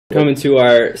Coming to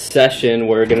our session,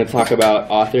 we're going to talk about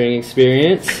authoring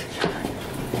experience.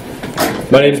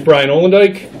 My name is Bryan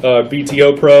Ollendyke,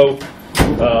 BTO Pro.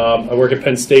 I work at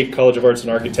Penn State College of Arts and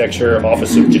Architecture,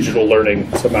 Office of Digital Learning.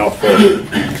 It's a mouthful.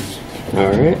 All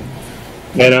right.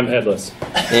 And I'm headless.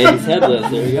 And he's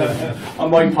headless. There we go. I'm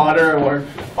Mike Potter. I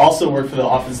also work for the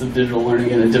Office of Digital Learning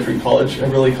in a different college,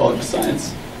 Everly College of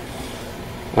Science.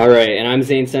 All right, and I'm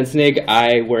Zane Sensenig.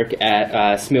 I work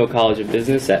at Smil College of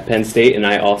Business at Penn State, and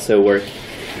I also work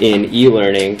in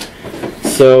e-learning.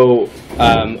 So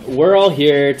we're all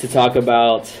here to talk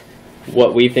about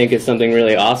what we think is something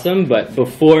really awesome, but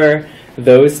before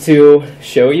those two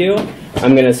show you,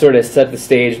 I'm going to sort of set the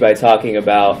stage by talking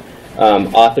about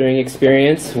authoring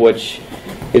experience, which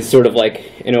is sort of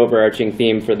like an overarching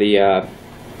theme for the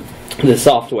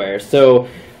software. So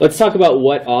let's talk about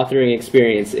what authoring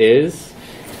experience is.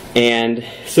 And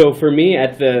so for me,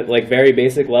 at the very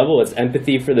basic level, it's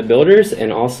empathy for the builders and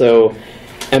also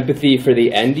empathy for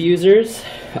the end users.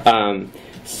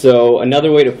 So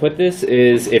another way to put this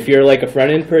is, if you're like a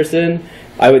front-end person,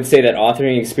 I would say that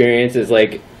authoring experience is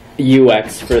like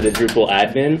UX for the Drupal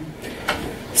admin.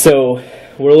 So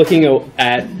we're looking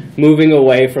at moving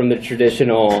away from the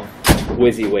traditional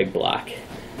WYSIWYG block.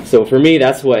 So for me,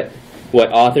 that's what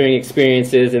authoring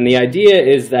experience is. And the idea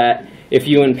is that if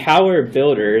you empower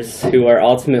builders who are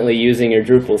ultimately using your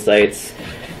Drupal sites,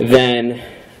 then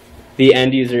the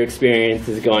end user experience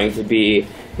is going to be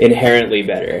inherently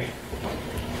better.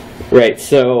 Right,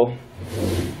 so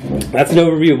that's an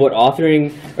overview of what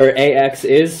authoring, or AX,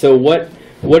 is. So what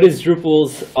is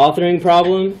Drupal's authoring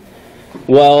problem?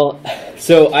 Well,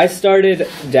 so I started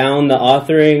down the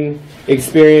authoring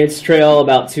experience trail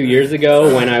about 2 years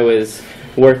ago when I was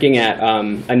working at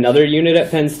another unit at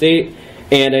Penn State.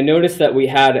 And I noticed that we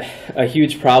had a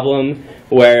huge problem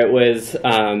where it was,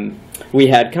 we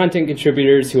had content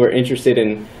contributors who were interested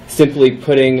in simply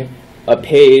putting a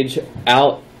page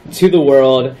out to the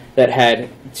world that had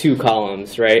 2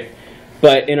 columns, right?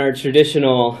 But in our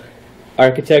traditional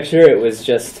architecture, it was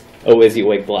just a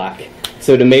WYSIWYG block.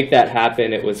 So to make that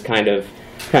happen, it was kind of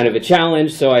a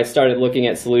challenge. So I started looking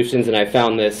at solutions, and I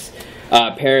found this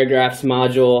paragraphs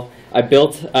module. I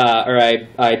built,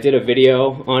 I did a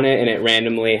video on it, and it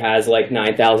randomly has like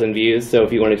 9,000 views. So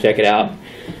if you want to check it out,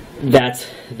 that's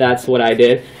what I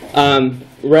did.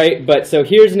 Right, but so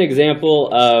here's an example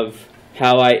of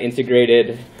how I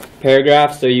integrated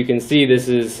paragraphs. So you can see this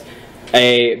is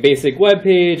a basic web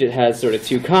page. It has sort of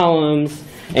 2 columns,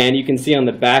 and you can see on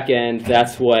the back end,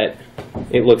 that's what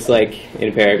it looks like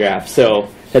in paragraphs. So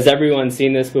has everyone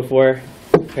seen this before?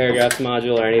 Paragraphs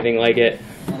module or anything like it?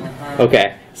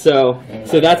 Okay. So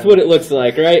that's what it looks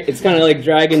like, right? It's kind of like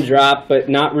drag and drop, but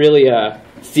not really a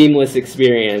seamless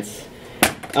experience.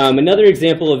 Another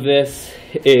example of this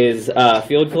is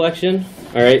field collection.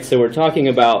 All right, so we're talking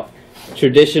about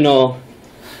traditional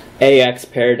AX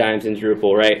paradigms in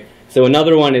Drupal, right? So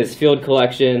another one is field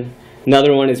collection.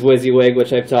 Another one is WYSIWYG,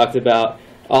 which I've talked about.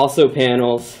 Also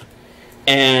panels.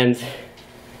 And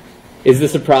is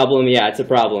this a problem? Yeah, it's a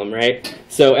problem, right?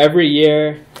 So every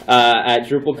year at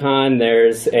DrupalCon,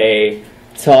 there's a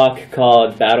talk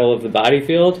called Battle of the Body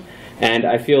Field, and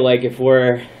I feel like if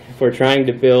we're trying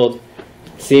to build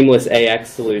seamless AX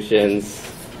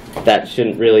solutions, that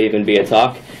shouldn't really even be a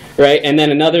talk, right? And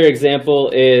then another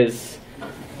example is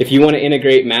if you want to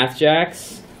integrate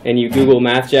MathJax and you Google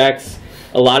MathJax,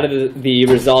 a lot of the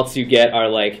results you get are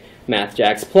like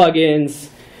MathJax plugins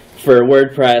for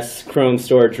WordPress, Chrome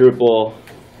Store, Drupal,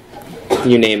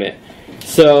 you name it.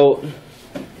 So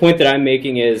the point that I'm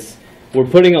making is we're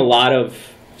putting a lot of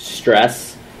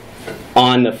stress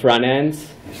on the front end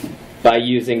by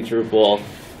using Drupal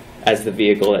as the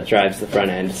vehicle that drives the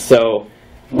front end. So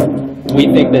we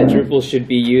think that Drupal should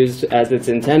be used as it's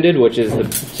intended, which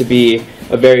is to be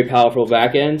a very powerful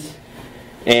backend.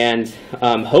 And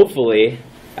hopefully,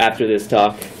 after this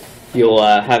talk, you'll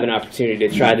have an opportunity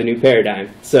to try the new paradigm.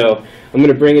 So I'm going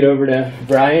to bring it over to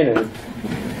Bryan. And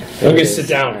I'm going to sit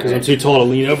down because I'm too tall to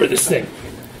lean over this thing.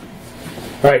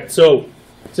 All right, so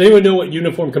does anyone know what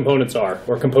uniform components are,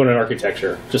 or component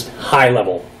architecture? Just high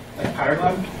level. Like Pattern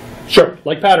Lab? Sure,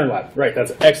 like Pattern Lab. Right,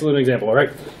 that's an excellent example. All right,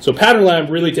 so Pattern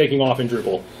Lab really taking off in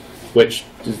Drupal, which,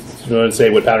 do you want to say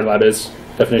what Pattern Lab is?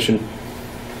 Definition?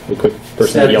 A quick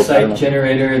person Static site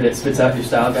generator that spits out your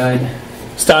style guide.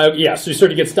 Style, yeah, so you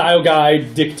sort of get style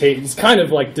guide, dictate. It's kind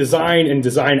of like design and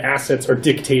design assets are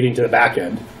dictating to the back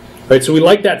end, right? So we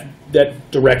like that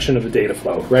direction of the data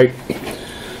flow, right?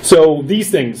 So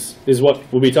these things is what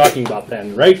we'll be talking about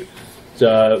then, right?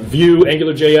 Vue,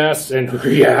 AngularJS, and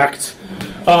React.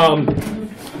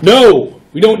 No,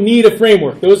 we don't need a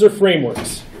framework. Those are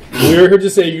frameworks. We're here to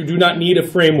say you do not need a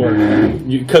framework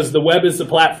because the web is the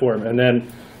platform. And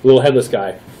then little headless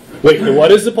guy. Wait,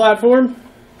 what is the platform?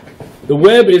 The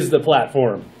web is the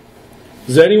platform.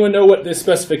 Does anyone know what this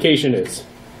specification is?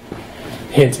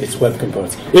 Hint, it's web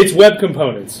components. It's web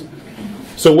components.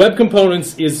 So web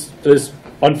components is this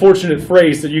unfortunate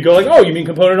phrase that you go like, oh, you mean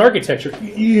component architecture?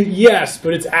 Yes,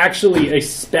 but it's actually a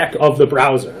spec of the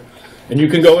browser. And you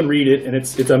can go and read it, and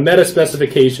it's a meta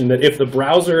specification that if the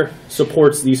browser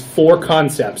supports these 4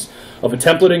 concepts of a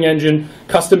templating engine,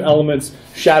 custom elements,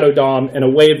 shadow DOM, and a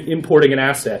way of importing an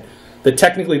asset, that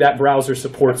technically that browser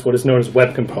supports what is known as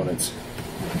web components.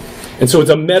 And so it's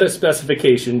a meta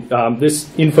specification. This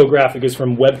infographic is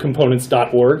from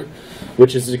webcomponents.org,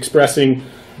 which is expressing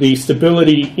the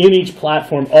stability in each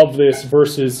platform of this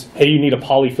versus, hey, you need a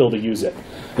polyfill to use it.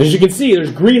 And as you can see,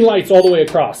 there's green lights all the way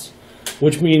across,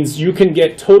 which means you can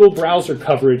get total browser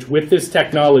coverage with this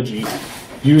technology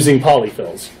using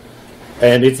polyfills.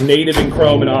 And it's native in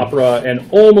Chrome and Opera and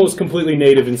almost completely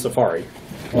native in Safari.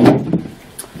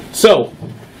 So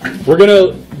we're going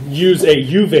to use a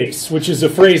UVace, which is a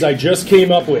phrase I just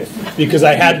came up with because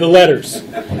I had the letters.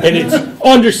 And it's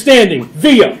understanding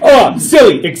via a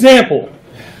silly example,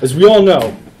 as we all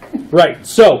know. Right,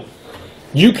 so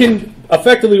you can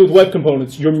effectively with web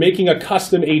components, you're making a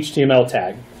custom HTML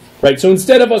tag. Right, so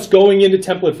instead of us going into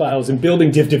template files and building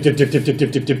div,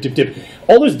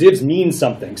 all those divs mean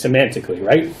something semantically,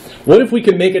 right? What if we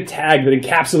could make a tag that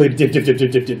encapsulated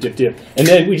div, and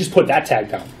then we just put that tag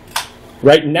down?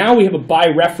 Right, now we have a by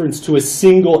reference to a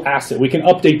single asset. We can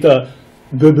update the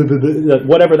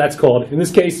whatever that's called. In this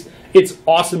case, it's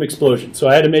awesome explosion. So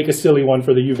I had to make a silly one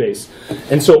for the UVace.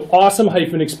 And so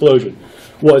awesome-explosion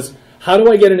was, how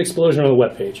do I get an explosion on the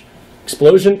web page?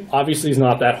 Explosion obviously is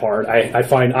not that hard. I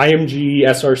find img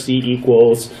src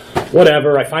equals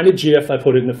whatever. I find a GIF, I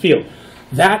put it in the field.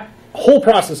 That whole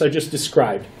process I just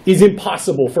described is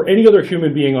impossible for any other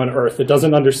human being on earth that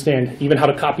doesn't understand even how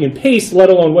to copy and paste, let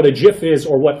alone what a GIF is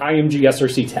or what img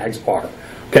src tags are.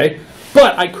 Okay?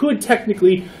 But I could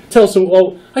technically tell someone,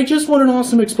 oh, I just want an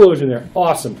awesome explosion there.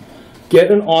 Awesome. Get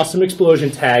an awesome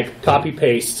explosion tag, copy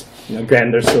paste. You know,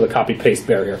 granted, there's still a copy paste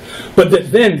barrier.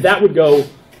 But then that would go,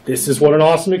 this is what an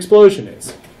awesome explosion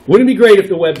is. Wouldn't it be great if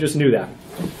the web just knew that?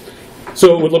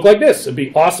 So it would look like this. It would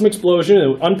be awesome explosion, and it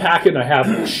would unpack it, and I have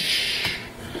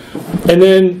and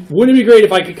then wouldn't it be great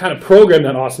if I could kind of program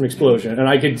that awesome explosion, and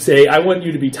I could say, I want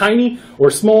you to be tiny,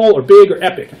 or small, or big, or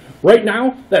epic. Right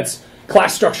now, that's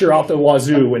class structure out the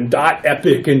wazoo, and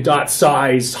 .epic, and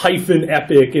 .size,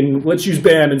 -epic, and let's use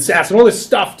BAM, and Sass, and all this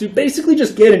stuff to basically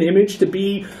just get an image to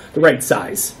be the right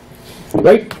size.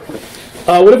 Right?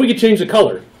 What if we could change the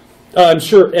color? I'm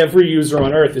sure every user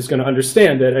on Earth is going to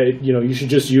understand that you should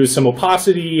just use some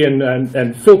opacity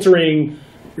and filtering.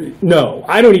 No,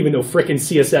 I don't even know frickin'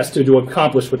 CSS to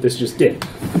accomplish what this just did.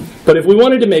 But if we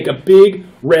wanted to make a big,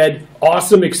 red,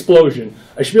 awesome explosion,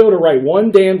 I should be able to write one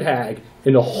damn tag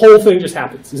and the whole thing just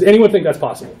happens. Does anyone think that's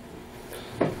possible?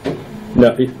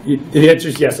 No, the answer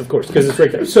is yes, of course, because it's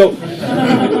right there. So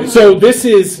this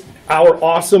is our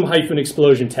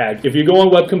awesome-explosion tag. If you go on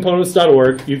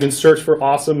webcomponents.org, you can search for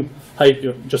awesome,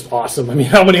 just awesome. I mean,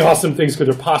 how many awesome things could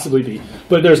there possibly be?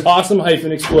 But there's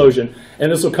awesome-explosion,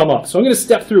 and this will come up. So I'm going to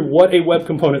step through what a web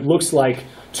component looks like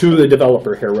to the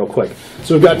developer here real quick.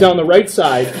 So we've got down the right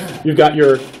side, you've got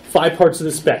your 5 parts of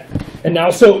the spec. And now,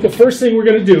 so the first thing we're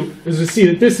going to do is to see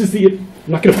that this is the,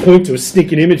 I'm not going to point to a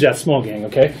stinking image that small, gang,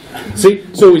 okay? See?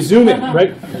 So we zoom in,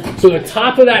 right? So the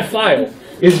top of that file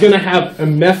is going to have a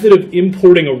method of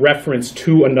importing a reference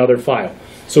to another file.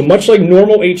 So much like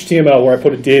normal HTML, where I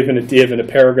put a div and a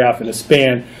paragraph and a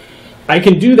span, I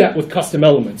can do that with custom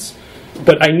elements.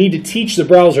 But I need to teach the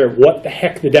browser what the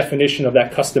heck the definition of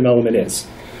that custom element is.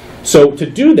 So to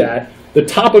do that, the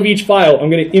top of each file,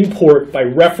 I'm going to import by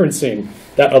referencing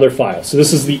that other file. So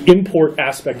this is the import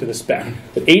aspect of the spec.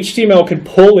 That HTML can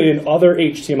pull in other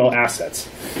HTML assets.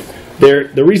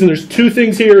 The reason there's 2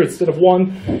 things here instead of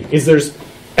 1 is there's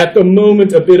at the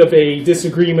moment a bit of a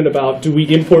disagreement about, do we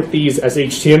import these as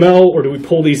HTML or do we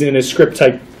pull these in as script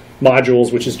type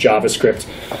modules, which is JavaScript,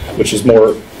 which is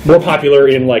more popular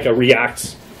in like a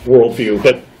React worldview,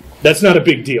 but that's not a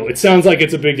big deal. It sounds like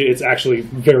it's a big deal. It's actually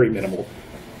very minimal.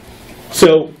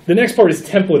 So the next part is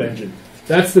template engine.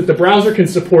 That's that the browser can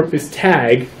support this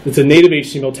tag that's a native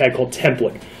HTML tag called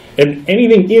template. And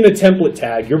anything in a template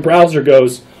tag, your browser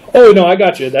goes, oh, no, I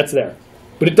got you, that's there.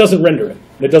 But it doesn't render it.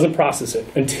 It doesn't process it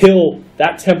until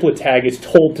that template tag is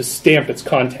told to stamp its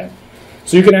content.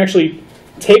 So you can actually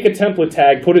take a template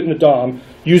tag, put it in the DOM,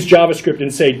 use JavaScript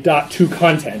and say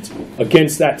 .toContent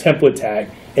against that template tag,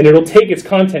 and it'll take its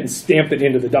content and stamp it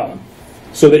into the DOM.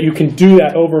 so that you can do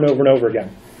that over and over and over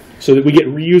again, so that we get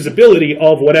reusability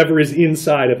of whatever is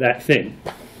inside of that thing.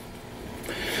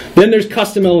 Then there's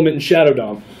custom element and shadow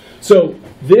DOM. So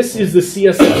this is the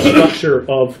CSS structure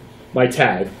of my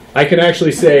tag. I can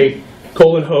actually say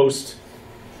 :host.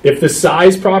 If the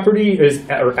size property is,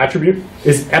 or attribute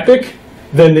is epic,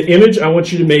 then the image I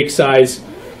want you to make size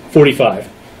 45.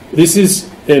 This is,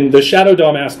 and the shadow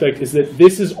DOM aspect is that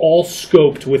this is all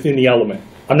scoped within the element.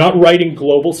 I'm not writing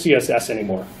global CSS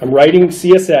anymore. I'm writing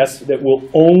CSS that will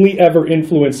only ever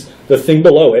influence the thing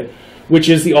below it, which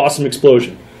is the awesome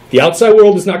explosion. The outside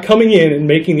world is not coming in and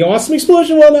making the awesome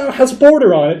explosion, well, now it has a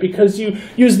border on it because you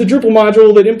used the Drupal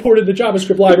module that imported the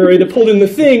JavaScript library that pulled in the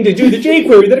thing to do the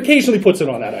jQuery that occasionally puts it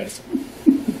on that ice.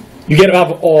 You get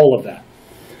off of all of that.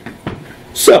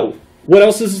 So, what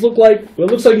else does this look like? Well,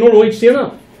 it looks like normal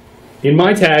HTML. In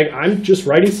my tag, I'm just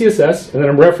writing CSS, and then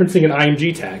I'm referencing an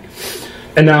IMG tag.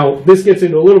 And now, this gets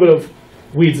into a little bit of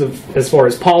weeds of as far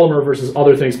as Polymer versus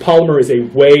other things. Polymer is a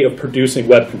way of producing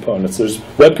web components. There's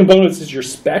web components is your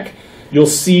spec. You'll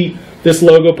see this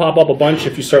logo pop up a bunch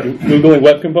if you start Googling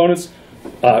web components.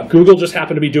 Google just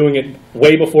happened to be doing it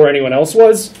way before anyone else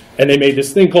was, and they made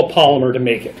this thing called Polymer to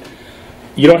make it.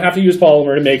 You don't have to use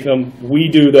Polymer to make them. We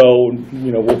do, though.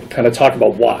 You know, we'll kind of talk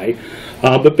about why.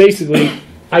 But basically,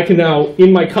 I can now,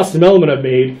 in my custom element I've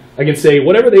made, I can say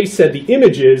whatever they said the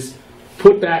image is,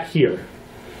 put that here.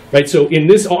 Right, so in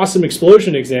this awesome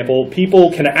explosion example,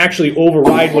 people can actually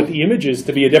override what the image is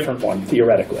to be a different one,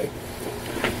 theoretically.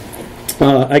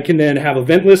 I can then have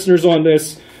event listeners on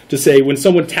this to say when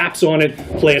someone taps on it,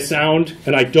 play a sound,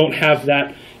 and I don't have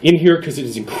that in here because it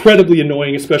is incredibly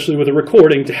annoying, especially with a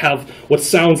recording, to have what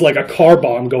sounds like a car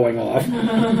bomb going off.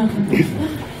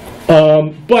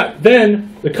 But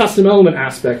then the custom element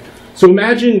aspect. So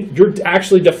imagine you're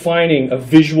actually defining a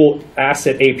visual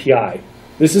asset API.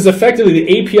 This is effectively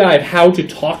the API of how to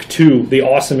talk to the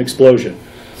awesome explosion.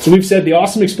 So we've said the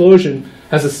awesome explosion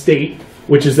has a state,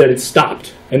 which is that it's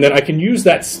stopped. And then I can use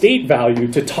that state value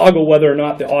to toggle whether or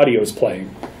not the audio is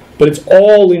playing. But it's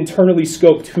all internally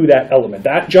scoped to that element.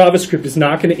 That JavaScript is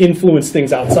not going to influence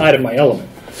things outside of my element.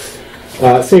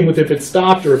 Same with if it's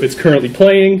stopped or if it's currently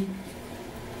playing.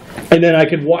 And then I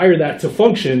could wire that to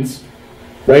functions,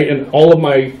 right? And all of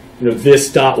my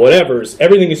this dot whatever's,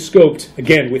 everything is scoped,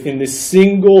 again, within this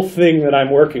single thing that I'm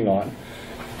working on.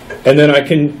 And then I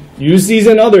can use these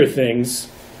in other things,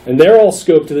 and they're all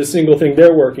scoped to the single thing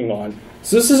they're working on.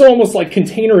 So this is almost like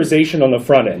containerization on the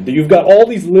front end. You've got all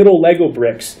these little Lego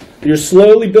bricks that you're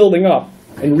slowly building up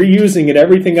and reusing in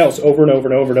everything else over and over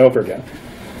and over and over again.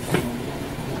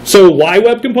 So why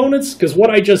web components? Because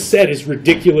what I just said is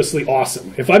ridiculously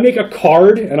awesome. If I make a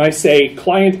card and I say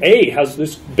client A has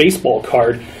this baseball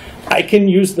card, I can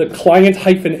use the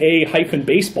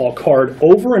client-A-baseball card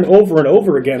over and over and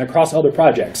over again across other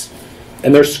projects.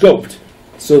 And they're scoped.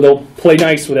 So they'll play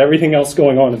nice with everything else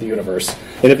going on in the universe.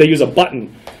 And if they use a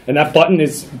button, and that button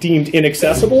is deemed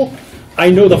inaccessible, I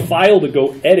know the file to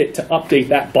go edit to update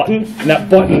that button. And that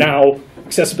button now,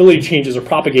 accessibility changes are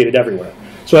propagated everywhere.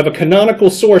 So I have a canonical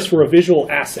source for a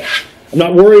visual asset. I'm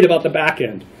not worried about the back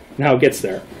end and how it gets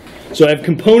there. So I have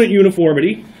component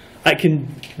uniformity. I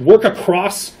can work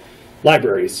across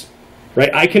libraries, right?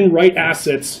 I can write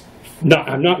assets.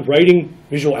 I'm not writing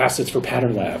visual assets for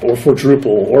Pattern Lab or for Drupal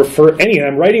or for any of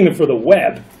them. I'm writing them for the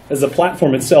web as a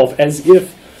platform itself, as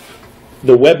if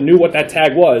the web knew what that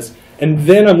tag was, and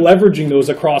then I'm leveraging those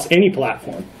across any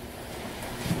platform.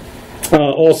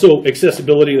 Also,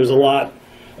 accessibility. There's a lot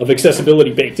of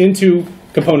accessibility baked into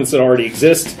components that already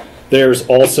exist. There's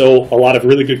also a lot of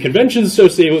really good conventions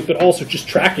associated with it, but also just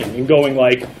tracking and going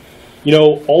like,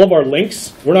 all of our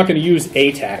links, we're not going to use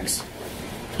A tags.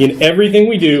 In everything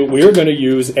we do, we are going to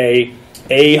use a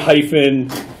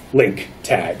A-link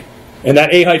tag. And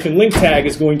that A-link tag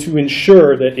is going to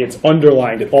ensure that it's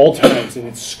underlined at all times and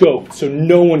it's scoped so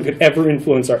no one could ever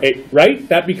influence our A, right?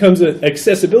 That becomes an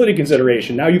accessibility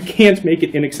consideration. Now you can't make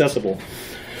it inaccessible.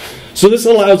 So this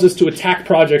allows us to attack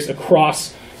projects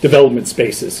across development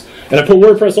spaces. And I put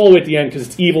WordPress all the way at the end because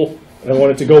it's evil and I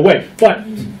want it to go away. But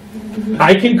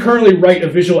I can currently write a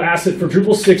visual asset for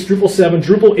Drupal 6, Drupal 7,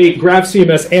 Drupal 8, Graph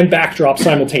CMS, and Backdrop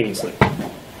simultaneously.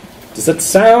 Does that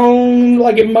sound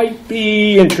like it might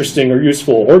be interesting or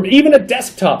useful? Or even a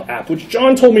desktop app, which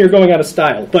John told me are going out of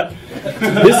style. But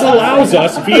this allows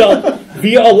us,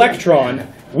 via Electron,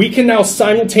 we can now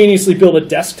simultaneously build a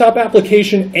desktop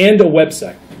application and a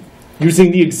website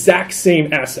using the exact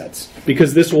same assets,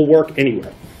 because this will work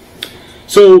anywhere.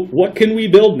 So what can we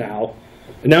build now?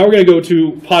 And now we're going to go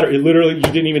to Potter. Literally, you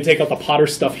didn't even take out the Potter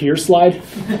stuff here slide.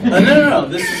 No.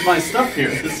 This is my stuff here.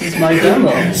 This is my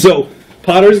demo. So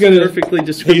Potter's going to perfectly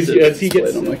describes it. as he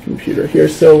gets on my computer here.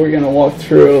 So we're going to walk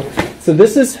through. So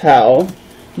this is how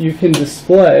you can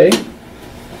display.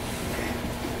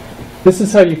 This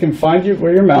is how you can find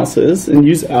where your mouse is and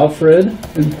use Alfred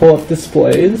and pull up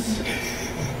displays.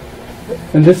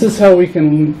 And this is how we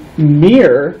can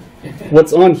mirror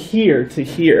what's on here to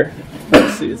here.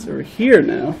 Let's see, it's over here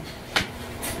now.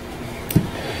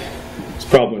 It's a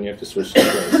problem when you have to switch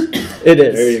displays. It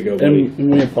is. There you go, buddy.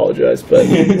 And we apologize, but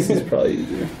this is probably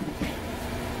easier.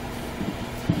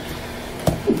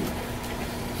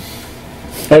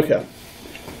 Okay.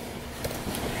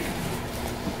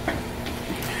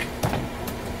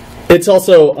 It's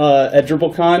also at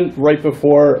DrupalCon, right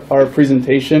before our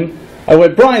presentation, I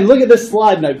went, Brian, look at this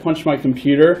slide, and I punched my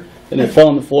computer, and it fell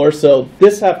on the floor, so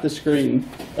this half the screen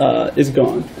is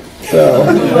gone. So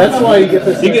that's why you get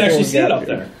this. You can actually see it up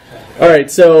there. All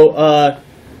right, so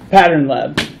Pattern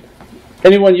Lab.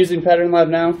 Anyone using Pattern Lab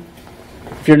now?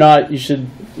 If you're not, you should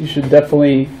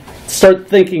definitely start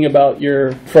thinking about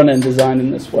your front-end design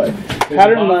in this way.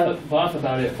 Pattern Lab. Both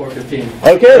about it at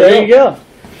 4:15. Okay, there you go.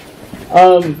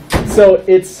 So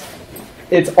it's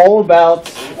all about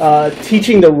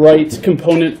teaching the right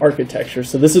component architecture.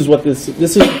 So this is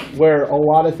where a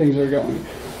lot of things are going,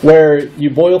 where you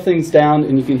boil things down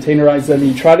and you containerize them. And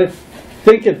you try to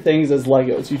think of things as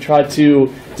Legos. You try to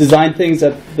design things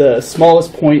at the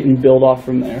smallest point and build off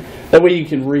from there. That way you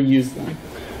can reuse them.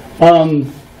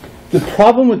 The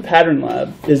problem with Pattern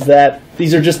Lab is that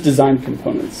these are just design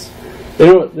components.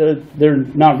 They're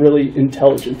not really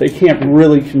intelligent. They can't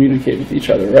really communicate with each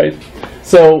other, right?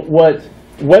 So what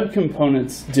web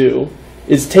components do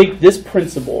is take this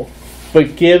principle,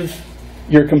 but give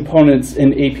your components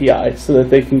an API so that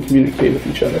they can communicate with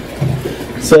each other.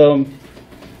 So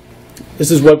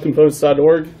this is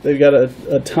webcomponents.org. They've got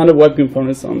a ton of web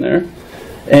components on there.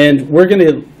 And we're going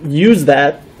to use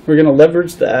that, we're going to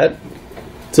leverage that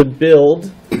to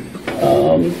build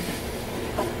a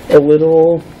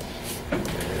little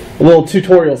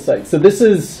tutorial site. So this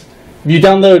is, if you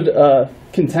download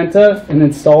Contenta and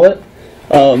install it,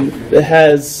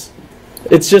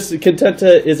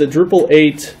 Contenta is a Drupal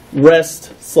 8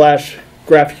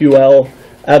 REST/GraphQL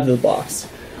out of the box.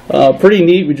 Pretty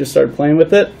neat. We just started playing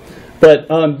with it. But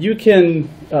you can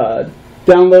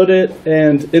download it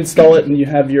and install it, and you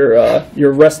have your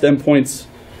REST endpoints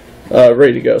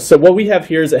ready to go. So what we have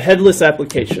here is a headless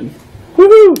application.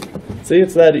 Woohoo! See,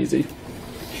 it's that easy.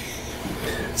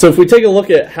 So if we take a look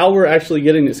at how we're actually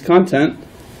getting this content,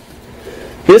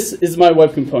 this is my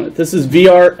web component. This is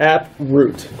VR app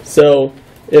root. So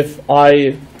if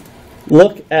I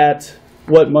look at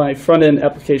what my front-end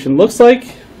application looks like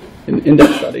in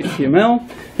index.html,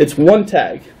 it's one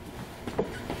tag.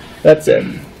 That's it.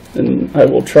 And I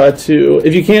will try to,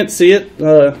 if you can't see it,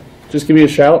 just give me a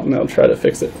shout and I'll try to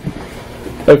fix it.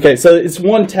 Okay, so it's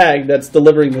one tag that's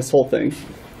delivering this whole thing.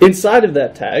 Inside of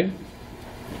that tag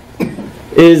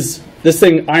is this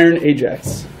thing, Iron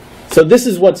Ajax. So this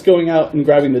is what's going out and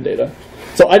grabbing the data.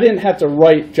 So I didn't have to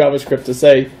write JavaScript to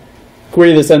say,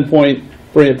 query this endpoint,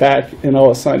 bring it back, and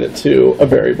I'll assign it to a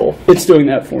variable. It's doing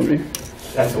that for me.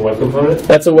 That's a web component?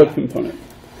 That's a web component.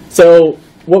 So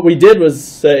what we did was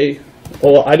say,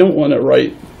 well, I don't want to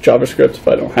write JavaScript if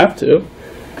I don't have to.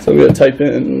 So I'm going to type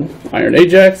in Iron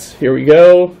Ajax. Here we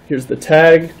go. Here's the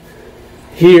tag.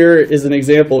 Here is an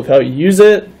example of how you use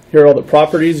it. Here are all the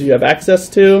properties you have access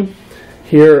to.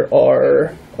 Here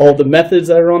are all the methods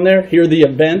that are on there. Here are the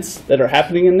events that are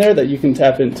happening in there that you can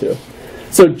tap into.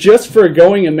 So just for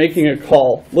going and making a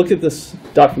call, look at this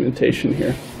documentation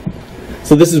here.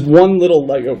 So this is one little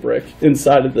Lego brick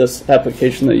inside of this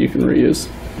application that you can reuse.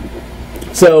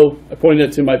 So I pointed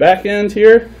it to my back end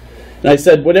here, and I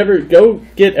said, whatever, go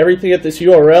get everything at this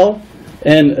URL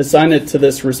and assign it to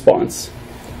this response.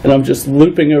 And I'm just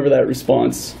looping over that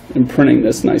response and printing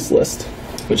this nice list.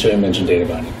 Which I mentioned data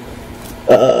binding.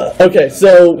 Okay,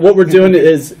 so what we're doing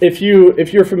is, if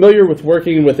you're familiar with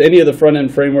working with any of the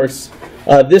front-end frameworks,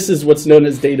 this is what's known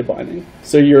as data binding.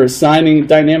 So you're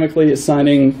dynamically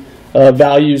assigning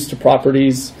values to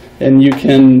properties, and you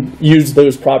can use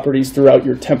those properties throughout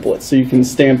your templates. So you can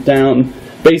stamp down,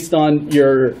 based on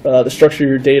the structure of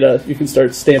your data, you can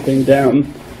start stamping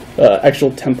down actual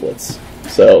templates.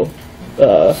 So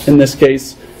in this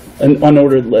case, an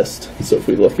unordered list. So if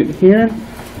we look in here,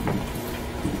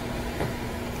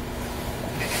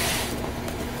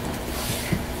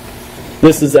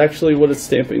 this is actually what it's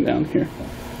stamping down here.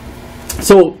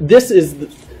 So this is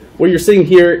what you're seeing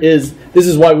here this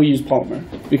is why we use Polymer,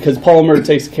 because Polymer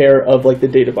takes care of like the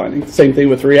data binding. Same thing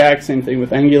with React, same thing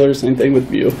with Angular, same thing with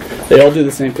Vue. They all do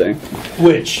the same thing.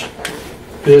 Which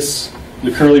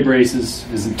the curly braces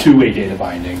is a two-way data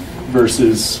binding.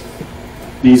 versus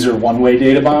these are one-way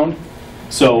data bound.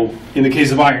 So in the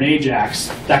case of Iron Ajax,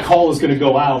 that call is going to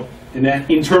go out, and that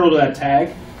internal to that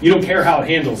tag, you don't care how it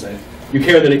handles it. You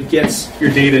care that it gets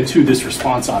your data to this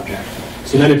response object.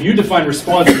 So then if you define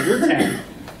response in your tag,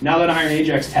 now that Iron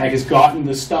Ajax tag has gotten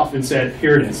the stuff and said,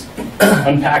 here it is,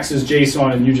 unpacks as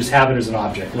JSON, and you just have it as an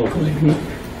object locally.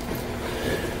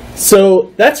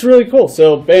 So that's really cool.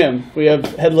 So bam, we have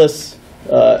headless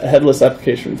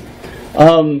application.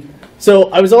 So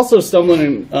I was also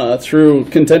stumbling through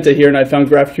Contenta here, and I found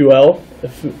GraphQL.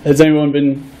 Has anyone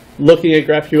been looking at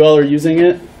GraphQL or using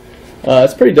it?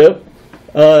 It's pretty dope.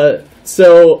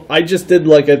 So I just did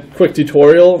like a quick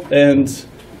tutorial, and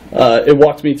it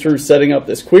walked me through setting up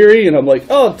this query, and I'm like,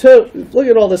 oh, look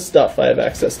at all this stuff I have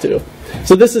access to.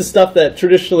 So this is stuff that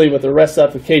traditionally with a REST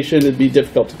application it'd be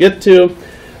difficult to get to.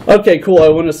 Okay, cool, I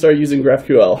want to start using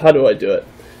GraphQL. How do I do it?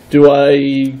 Do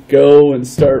I go and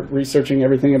start researching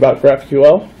everything about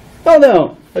GraphQL? Oh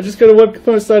no, I just go to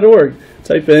webcomponents.org,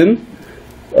 type in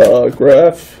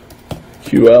GraphQL.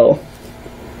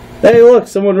 Hey look,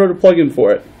 someone wrote a plugin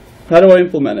for it. How do I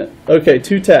implement it? Okay,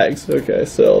 2 tags. Okay,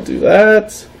 so I'll do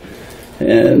that.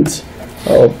 And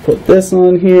I'll put this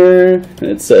on here. And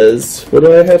it says, what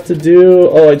do I have to do?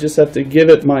 Oh, I just have to give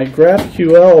it my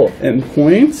GraphQL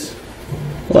endpoint.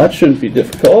 Well, that shouldn't be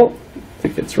difficult. I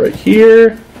think it's right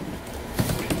here.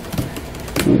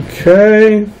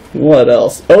 Okay, what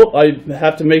else? Oh, I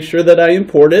have to make sure that I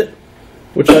import it,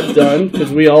 which I've done,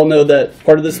 because we all know that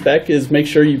part of the spec is make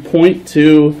sure you point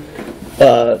to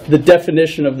the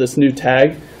definition of this new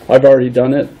tag. I've already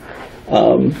done it.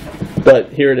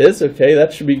 But here it is. Okay,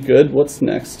 that should be good. What's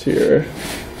next here?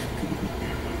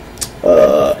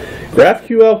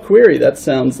 GraphQL query. That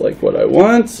sounds like what I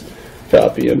want.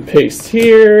 Copy and paste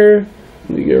here.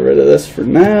 Let me get rid of this for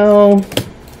now.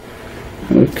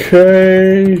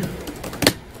 Okay.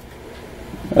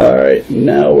 All right,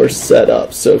 now we're set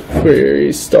up. So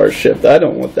query Starship. I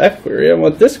don't want that query. I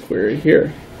want this query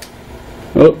here.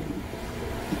 Oh.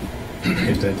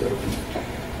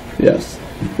 Yes,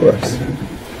 of course.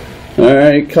 All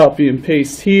right, copy and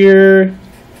paste here.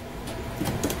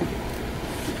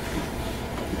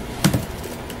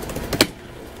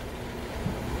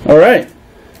 All right.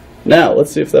 Now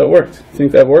let's see if that worked.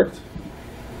 Think that worked?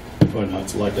 Why not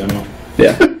select demo?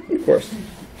 Yeah, of course.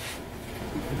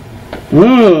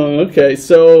 Oh, okay.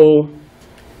 So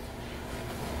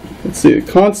let's see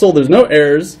the console. There's no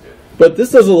errors, but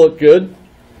this doesn't look good.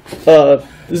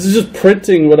 This is just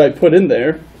printing what I put in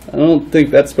there. I don't think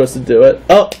that's supposed to do it.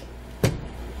 Oh, do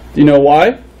you know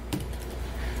why?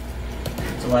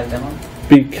 It's a live demo.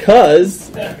 Because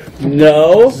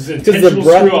no, This is intentional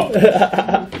screw up.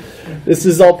 This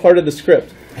is all part of the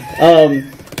script.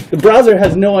 The browser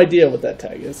has no idea what that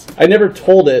tag is. I never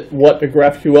told it what a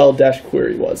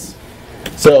GraphQL-query was.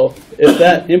 So if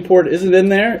that import isn't in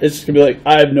there, it's just going to be like,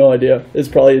 I have no idea. It's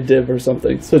probably a div or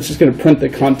something. So it's just going to print the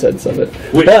contents of it.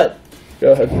 Wait. But,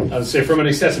 go ahead. I would say from an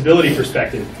accessibility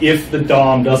perspective, if the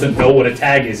DOM doesn't know what a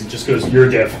tag is, it just goes, your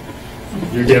div.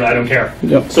 Your div, I don't care.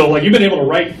 Yep. So like you've been able to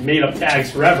write made-up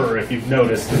tags forever if you've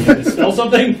noticed. When you spell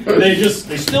something, they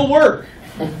still work.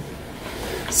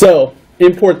 So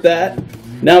import that.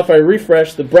 Now if I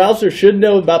refresh, the browser should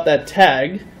know about that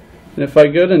tag. And if I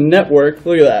go to network,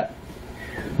 look at that.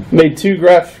 Made 2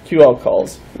 GraphQL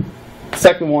calls.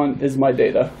 Second one is my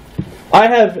data. I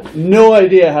have no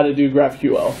idea how to do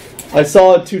GraphQL. I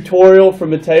saw a tutorial from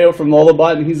Mateo from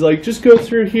Lullabot, and he's like, just go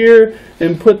through here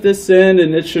and put this in,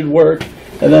 and it should work.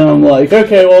 And then I'm like,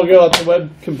 okay, well, I'll go out to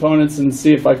Webcomponents and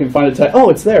see if I can find a tag. Oh,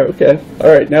 it's there. Okay. All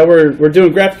right. Now we're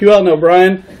doing GraphQL now,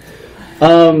 Bryan.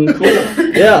 Cool.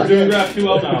 Yeah. We're doing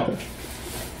GraphQL now.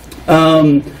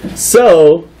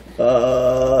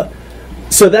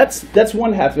 So that's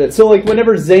one half of it. So like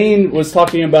whenever Zane was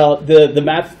talking about the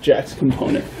MathJax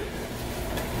component,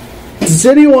 does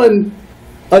anyone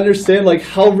understand like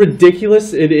how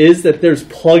ridiculous it is that there's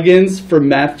plugins for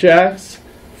MathJax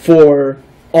for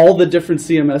all the different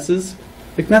CMSs?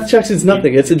 Like MathJax is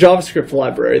nothing. It's a JavaScript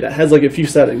library that has like a few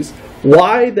settings.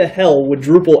 Why the hell would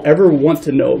Drupal ever want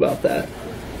to know about that?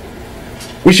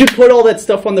 We should put all that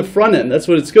stuff on the front end. That's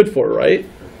what it's good for, right?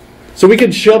 So we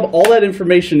can shove all that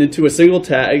information into a single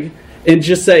tag and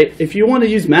just say, if you want to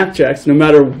use MathJax, no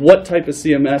matter what type of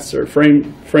CMS or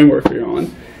framework you're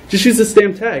on, just use the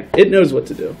stamp tag. It knows what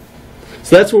to do.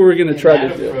 So that's what we're going to try to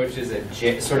do. That approach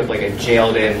is sort of like a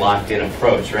jailed-in, locked-in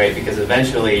approach, right? Because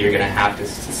eventually you're going to have to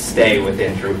stay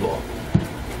within Drupal,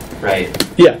 right?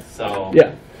 Yeah. So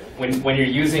yeah. When you're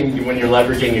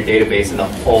leveraging your database and the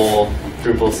whole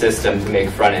Drupal system to make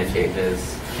front-end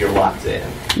changes, you're locked in.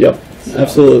 Yep. So,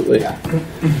 absolutely. Yeah.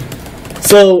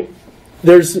 So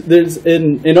there's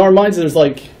in our minds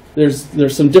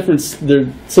there's some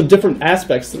different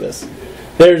aspects to this.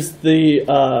 There's the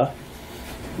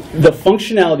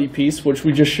functionality piece, which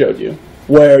we just showed you,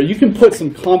 where you can put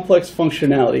some complex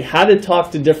functionality, how to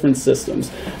talk to different systems,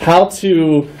 how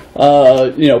to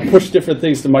push different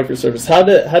things to microservice,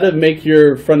 how to make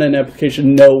your front end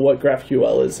application know what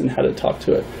GraphQL is and how to talk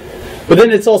to it. But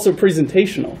then it's also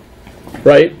presentational,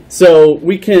 right? So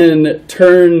we can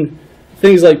turn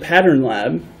things like Pattern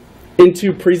Lab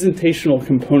into presentational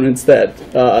components that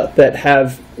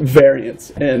have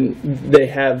variance and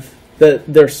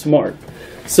they're smart.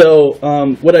 So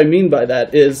what I mean by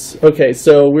that is, okay,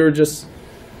 so we were just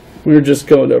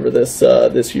going over this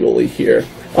this Yuli here.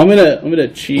 I'm gonna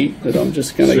cheat, but I'm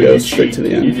just gonna go straight to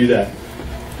the end. You do that.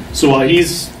 So while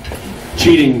he's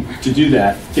cheating to do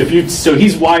that, so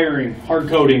he's hard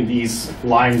coding these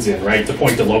lines in, right, to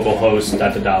point to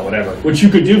localhost, whatever, which you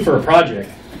could do for a project,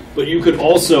 but you could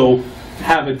also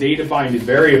have a data-binded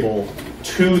variable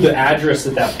to the address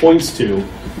that points to,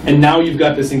 and now you've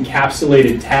got this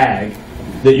encapsulated tag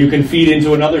that you can feed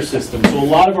into another system. So a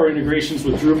lot of our integrations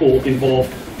with Drupal involve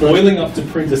boiling up to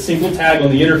print a single tag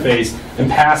on the interface and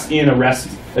pass in a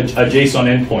JSON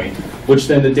endpoint, which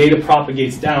then the data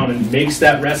propagates down and makes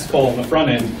that REST call on the front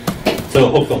end to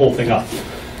hook the whole thing up.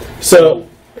 So,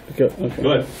 Go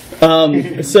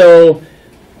ahead. So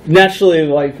naturally,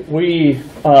 like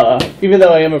even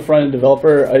though I am a front-end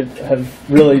developer, I have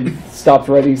really stopped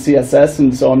writing CSS,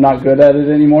 and so I'm not good at it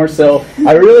anymore. So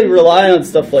I really rely on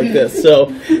stuff like this.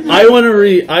 So I want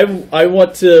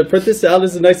to print this out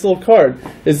as a nice little card.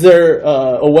 Is there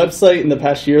a website in the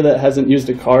past year that hasn't used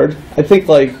a card? I think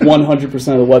like 100% of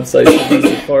the websites have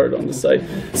used a card on the site.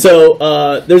 So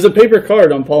there's a paper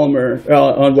card on Polymer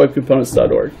on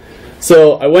Webcomponents.org.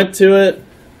 So I went to it.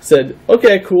 Said,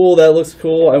 okay, cool, that looks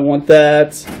cool, I want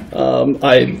that.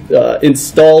 I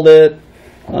installed it,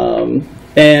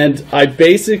 and I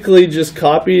basically just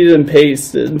copied and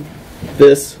pasted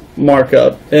this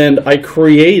markup, and I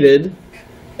created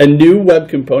a new web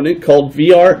component called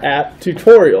VR app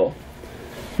tutorial.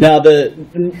 Now,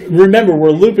 remember, we're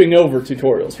looping over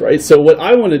tutorials, right? So what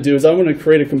I want to do is I want to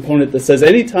create a component that says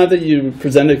anytime that you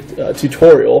present a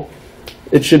tutorial,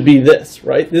 it should be this,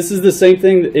 right? This is the same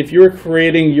thing. If you were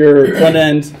creating your front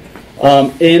end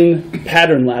in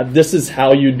Pattern Lab, this is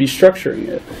how you'd be structuring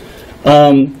it.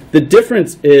 The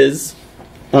difference is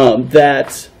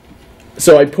that,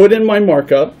 so I put in my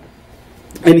markup,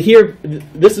 and here,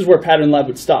 this is where Pattern Lab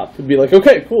would stop. It'd be like,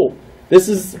 okay, cool. This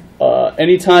is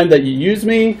anytime that you use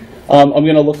me, I'm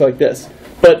going to look like this.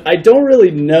 But I don't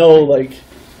really know, like,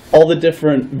 all the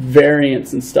different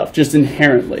variants and stuff just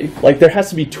inherently. Like there has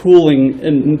to be tooling,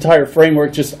 an entire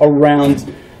framework just around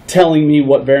telling me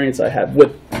what variants I have.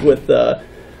 With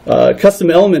custom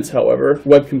elements, however,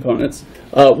 web components,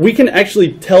 we can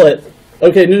actually tell it,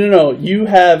 okay, no, you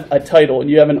have a title, and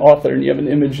you have an author, and you have an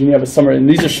image, and you have a summary, and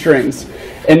these are strings.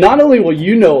 And not only will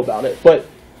you know about it, but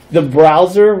the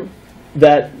browser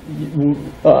that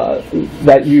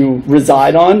you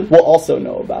reside on will also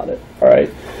know about it, all right?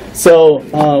 So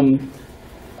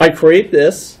I create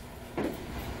this,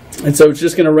 and so it's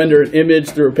just going to render an image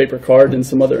through a paper card and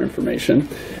some other information.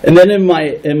 And then in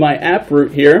my app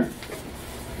root here,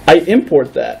 I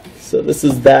import that. So this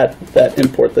is that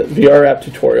import, that VR app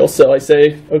tutorial. So I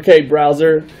say, okay,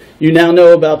 browser, you now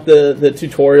know about the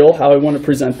tutorial, how I want to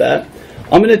present that.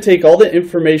 I'm going to take all the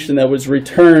information that was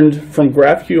returned from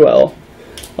GraphQL.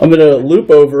 I'm going to loop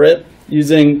over it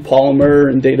using Polymer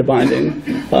and data binding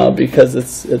because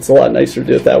it's a lot nicer to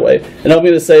do it that way. And I'm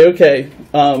going to say, okay,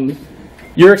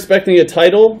 you're expecting a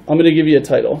title, I'm going to give you a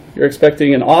title. You're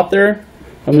expecting an author,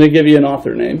 I'm going to give you an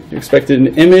author name. You're expecting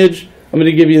an image, I'm going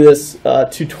to give you this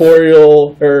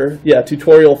tutorial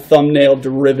thumbnail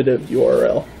derivative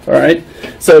URL. All right.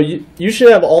 So you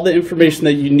should have all the information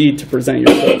that you need to present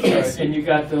yourself. Right. And you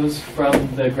got those from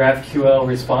the GraphQL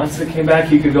response that came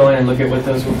back. You could go in and look at what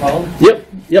those were called.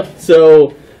 Yep.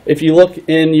 So if you look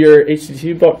in your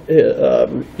HTTP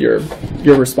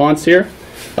your response here,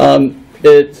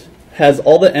 it has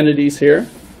all the entities here.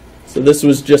 So this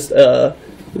was just a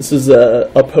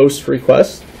post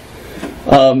request.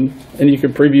 And you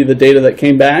can preview the data that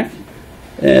came back.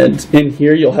 And in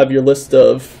here, you'll have your list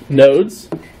of nodes,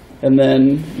 and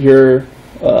then your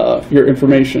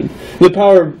information. The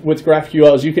power with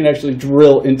GraphQL is you can actually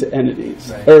drill into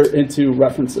entities, right, or into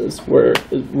references, where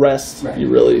REST, right,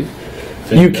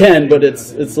 you can, but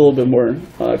it's a little bit more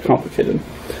complicated.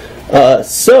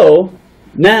 So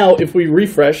now, if we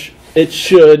refresh, it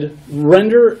should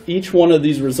render each one of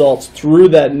these results through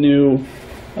that new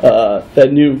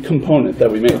component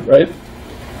that we made, right?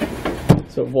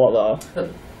 So voila.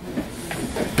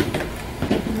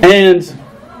 And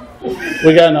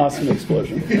we got an awesome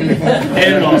explosion.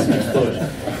 And an awesome explosion.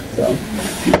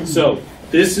 So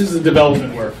this is the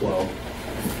development workflow.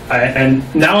 And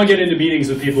now I get into meetings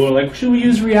with people who are like, should we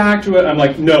use React? I'm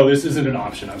like, no, this isn't an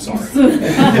option. I'm sorry.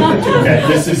 Okay,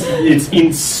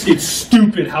 it's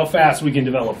stupid how fast we can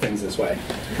develop things this way.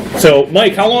 So,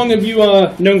 Mike, how long have you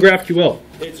known GraphQL?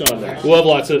 It's on there. We'll have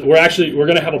lots of. We're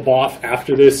going to have a BOF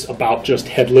after this about just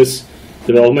headless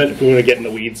development. If we want to get in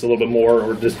the weeds a little bit more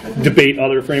or just debate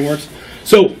other frameworks.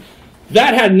 So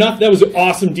that had nothing. That was an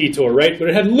awesome detour, right? But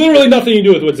it had literally nothing to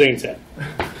do with what Zane said.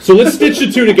 So let's stitch the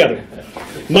two together.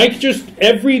 Mike just,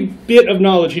 every bit of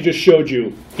knowledge he just showed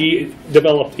you, he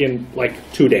developed in like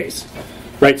 2 days,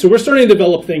 right? So we're starting to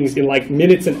develop things in like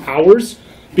minutes and hours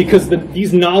because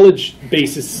these knowledge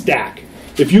bases stack.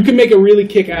 If you can make a really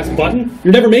kick-ass button,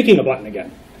 you're never making a button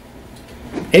again.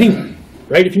 Anyway,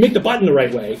 right? If you make the button the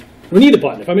right way, I don't need a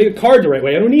button. If I make a card the right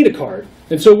way, I don't need a card.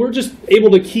 And so we're just able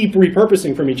to keep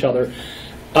repurposing from each other.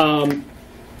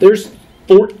 There's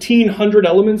 1,400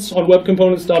 elements on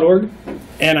webcomponents.org,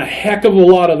 and a heck of a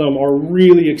lot of them are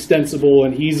really extensible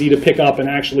and easy to pick up and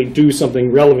actually do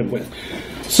something relevant with.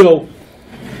 So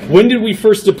when did we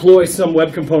first deploy some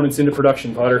web components into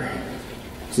production, Potter?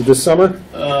 Was it this summer?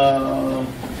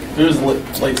 It was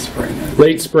late spring.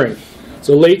 Late spring.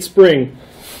 So late spring,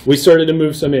 we started to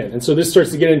move some in. And so this starts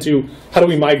to get into how do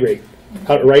we migrate,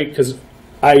 right? Because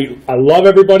I love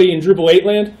everybody in Drupal 8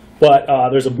 land, but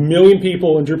there's 1 million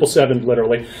people in Drupal 7,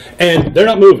 literally, and they're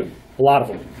not moving, a lot of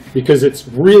them, because it's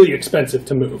really expensive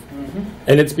to move.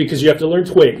 And it's because you have to learn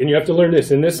Twig, and you have to learn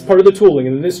this, and this part of the tooling,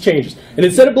 and this changes. And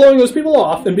instead of blowing those people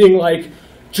off and being like,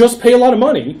 just pay a lot of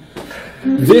money,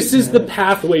 this is the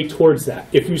pathway towards that.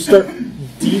 If you start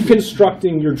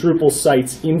deconstructing your Drupal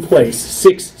sites in place,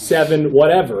 6, 7,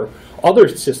 whatever, other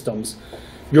systems,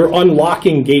 you're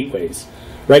unlocking gateways.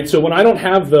 Right, so when I don't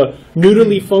have the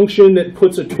neutrally function that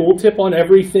puts a tooltip on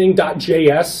everything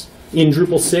 .js in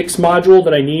Drupal 6 module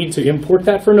that I need to import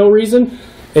that for no reason,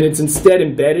 and it's instead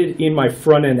embedded in my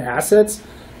front-end assets,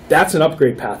 that's an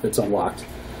upgrade path that's unlocked.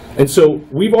 And so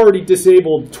we've already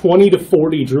disabled 20 to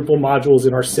 40 Drupal modules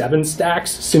in our 7 stacks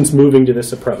since moving to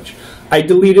this approach. I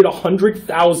deleted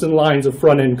 100,000 lines of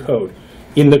front-end code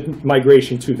in the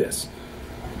migration to this.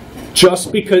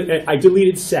 Just because I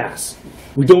deleted Sass.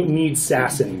 We don't need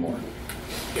Sass anymore,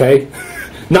 okay?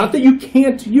 Not that you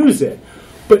can't use it,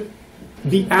 but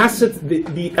the assets,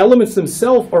 the elements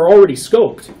themselves are already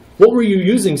scoped. What were you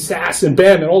using Sass and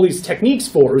BEM and all these techniques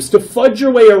for? It was to fudge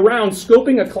your way around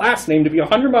scoping a class name to be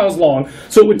 100 miles long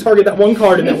so it would target that one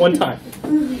card in that one time.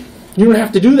 You don't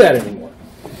have to do that anymore.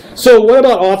 So what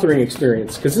about authoring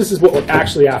experience? Because this is what we're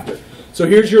actually after. So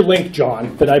here's your link,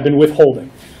 John, that I've been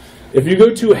withholding. If you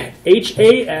go to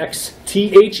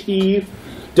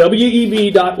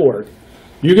HAXTHEWEB.org,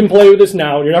 you can play with this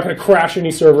now. You're not going to crash any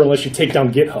server unless you take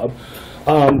down GitHub.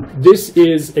 This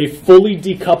is a fully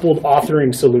decoupled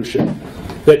authoring solution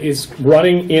that is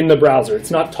running in the browser. It's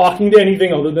not talking to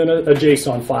anything other than a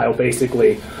JSON file,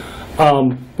 basically.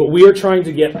 But we are trying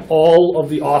to get all of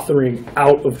the authoring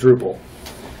out of Drupal.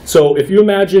 So if you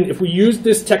imagine, if we use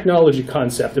this technology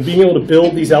concept of being able to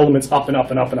build these elements up and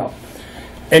up and up and up,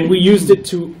 and we used it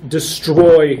to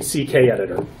destroy CK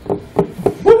Editor.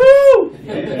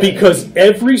 Woohoo! Because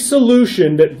every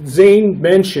solution that Zane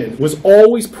mentioned was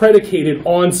always predicated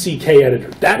on CK Editor.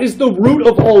 That is the root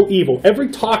of all evil. Every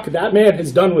talk that man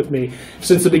has done with me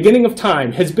since the beginning of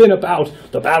time has been about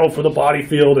the battle for the body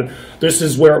field, and this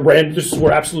is where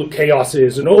absolute chaos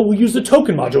is, and oh, we'll use the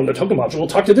token module, and the token module will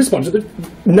talk to this bunch.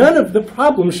 None of the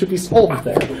problems should be solved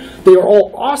there. They are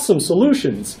all awesome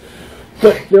solutions.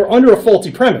 But they're under a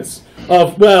faulty premise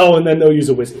of, well, and then they'll use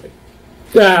a WYSIWYG.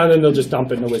 Yeah, and then they'll just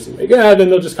dump it in a WYSIWYG. Yeah, then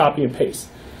they'll just copy and paste.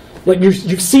 Like,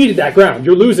 you've seeded that ground.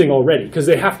 You're losing already because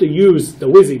they have to use the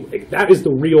WYSIWYG. That is the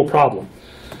real problem.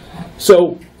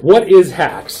 So what is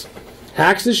HAX?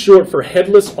 HAX is short for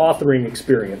Headless Authoring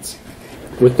Experience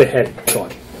with the head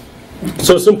on.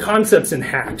 So some concepts in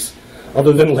HAX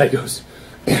other than Legos.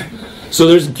 So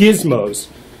there's gizmos.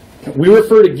 We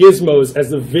refer to gizmos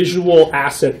as the visual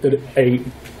asset that a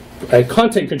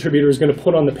content contributor is going to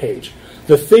put on the page.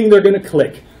 The thing they're going to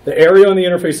click, the area on the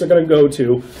interface they're going to go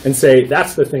to and say,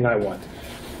 that's the thing I want.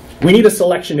 We need a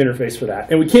selection interface for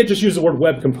that. And we can't just use the word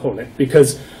web component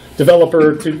because we're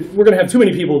going to have too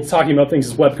many people talking about things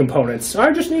as web components.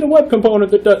 I just need a web component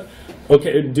that does.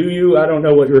 Okay, do you? I don't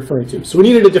know what you're referring to. So we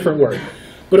needed a different word.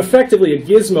 But effectively, a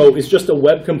gizmo is just a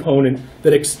web component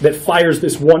that fires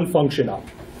this one function up.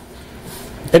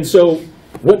 And so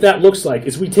what that looks like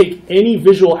is we take any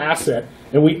visual asset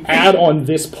and we add on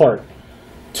this part.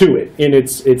 to it in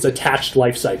its attached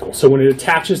life cycle. So when it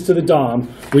attaches to the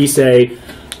DOM, we say,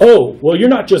 oh, well, you're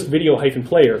not just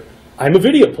video-player. I'm a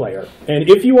video player. And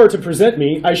if you are to present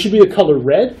me, I should be the color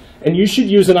red, and you should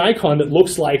use an icon that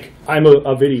looks like I'm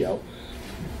a video.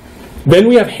 Then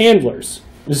we have handlers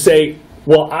to say,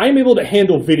 well, I'm able to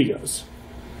handle videos.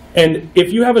 And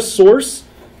if you have a source,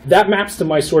 that maps to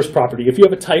my source property. If you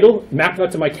have a title, map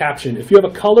that to my caption. If you have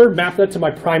a color, map that to my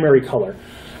primary color.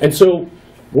 And so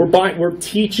we're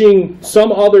teaching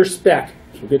some other spec,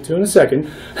 which we'll get to in a second,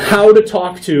 how to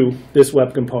talk to this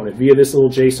web component via this little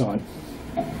JSON.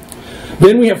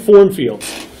 Then we have form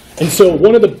fields. And so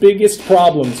one of the biggest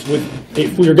problems with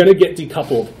if we are going to get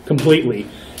decoupled completely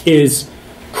is,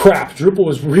 crap, Drupal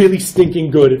is really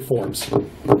stinking good at forms.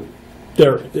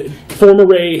 Form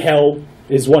array hell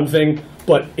is one thing,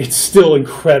 but it's still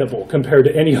incredible compared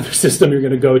to any other system you're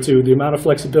going to go to. The amount of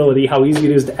flexibility, how easy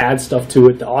it is to add stuff to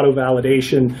it, the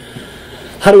auto-validation.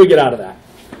 How do we get out of that?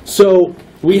 So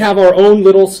we have our own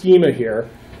little schema here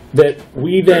that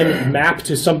we then map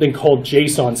to something called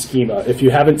JSON schema. If you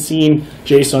haven't seen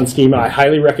JSON schema, I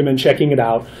highly recommend checking it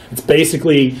out. It's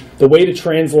basically the way to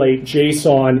translate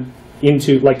JSON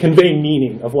into, like, conveying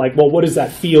meaning of, like, well, what is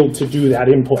that field to do that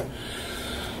input?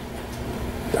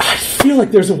 I feel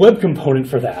like there's a web component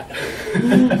for that.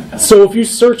 So if you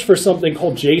search for something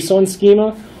called JSON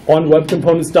schema on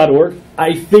webcomponents.org,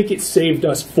 I think it saved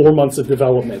us 4 months of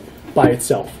development by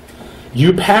itself.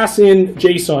 You pass in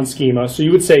JSON schema, so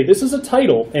you would say, this is a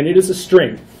title, and it is a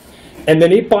string. And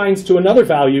then it binds to another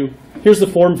value. Here's the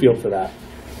form field for that.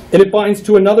 And it binds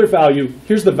to another value.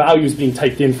 Here's the values being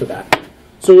typed in for that.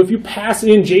 So if you pass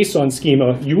in JSON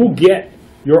schema, you will get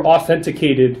your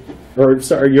authenticated, or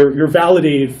sorry, your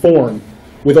validated form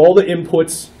with all the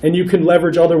inputs, and you can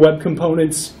leverage other web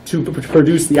components to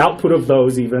produce the output of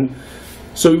those even.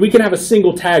 So we can have a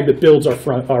single tag that builds our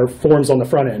forms on the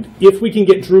front end. If we can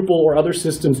get Drupal or other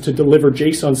systems to deliver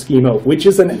JSON schema, which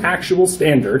is an actual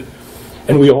standard,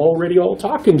 and we already all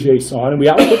talk in JSON, and we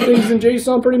output things in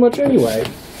JSON pretty much anyway.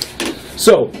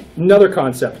 So another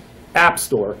concept, App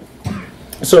Store.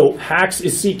 So HAX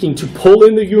is seeking to pull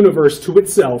in the universe to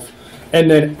itself and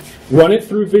then run it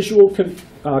through visual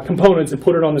components and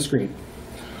put it on the screen.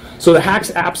 So the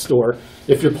HAX App Store,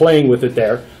 if you're playing with it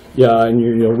there, and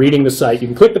you're reading the site, you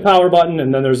can click the power button,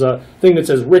 and then there's a thing that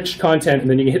says rich content, and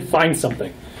then you can hit find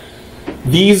something.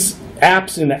 These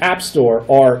apps in the App Store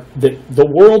are that the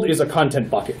world is a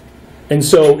content bucket. And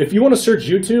so if you want to search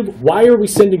YouTube, why are we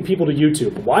sending people to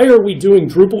YouTube? Why are we doing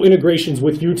Drupal integrations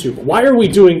with YouTube? Why are we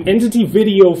doing entity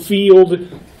video field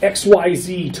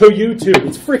XYZ to YouTube?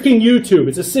 It's freaking YouTube.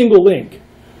 It's a single link.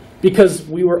 Because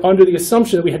we were under the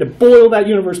assumption that we had to boil that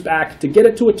universe back to get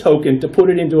it to a token to put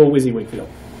it into a WYSIWYG field.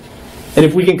 And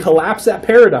if we can collapse that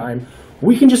paradigm,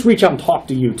 we can just reach out and talk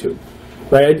to YouTube.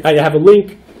 Right? I have a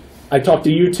link. I talk to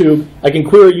YouTube. I can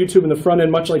query YouTube in the front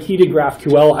end, much like he did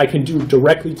GraphQL. I can do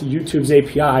directly to YouTube's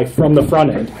API from the front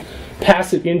end,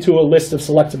 pass it into a list of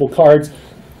selectable cards,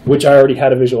 which I already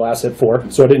had a visual asset for,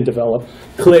 so I didn't develop.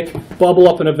 Click, bubble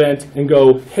up an event, and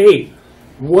go, hey,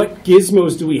 what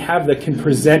gizmos do we have that can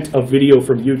present a video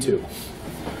from YouTube?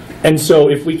 And so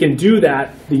if we can do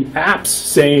that, the app's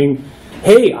saying,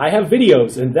 hey, I have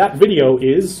videos, and that video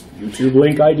is YouTube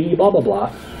link ID, blah, blah,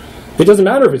 blah. It doesn't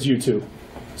matter if it's YouTube.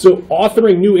 So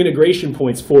authoring new integration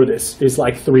points for this is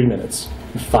like 3 minutes,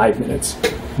 5 minutes.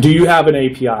 Do you have an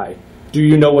API? Do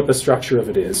you know what the structure of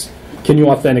it is? Can you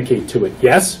authenticate to it?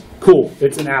 Yes? Cool.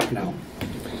 It's an app now.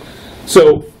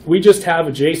 So we just have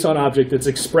a JSON object that's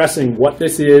expressing what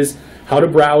this is, how to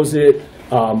browse it,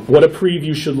 what a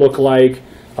preview should look like,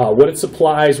 what it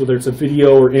supplies, whether it's a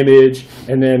video or image,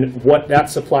 and then what that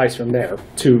supplies from there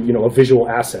to a visual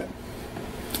asset.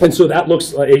 And so that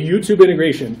looks like a YouTube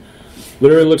integration.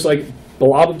 Literally looks like a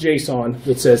blob of JSON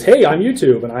that says, hey, I'm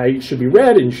YouTube, and I should be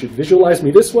read, and you should visualize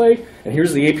me this way, and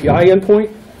here's the API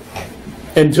endpoint.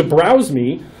 And to browse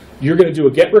me, you're going to do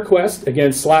a GET request,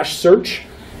 again, /search,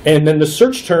 and then the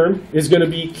search term is going to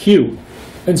be Q.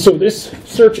 And so this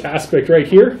search aspect right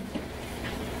here,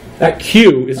 that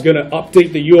Q is going to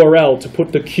update the URL to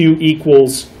put the Q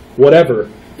equals whatever.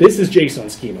 This is JSON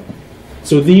schema.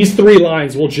 So these 3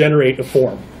 lines will generate a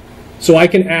form. So I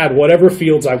can add whatever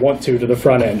fields I want to the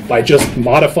front end by just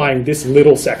modifying this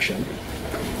little section.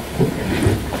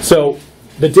 So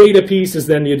the data piece is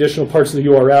then the additional parts of the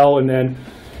URL, and then,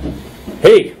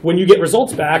 hey, when you get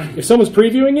results back, if someone's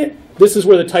previewing it, this is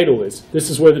where the title is. This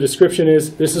is where the description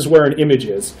is. This is where an image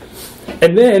is.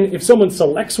 And then if someone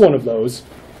selects one of those,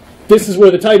 this is where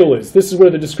the title is. This is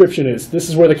where the description is. This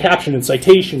is where the caption and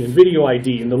citation and video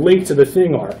ID and the link to the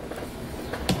thing are.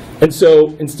 And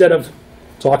so instead of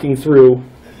talking through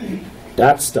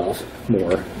that stuff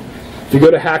more, if you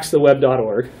go to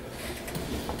hackstheweb.org,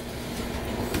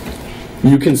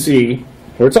 you can see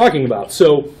what we're talking about.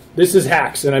 So this is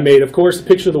HAX, and I made, of course, a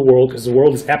picture of the world because the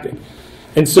world is epic.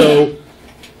 And so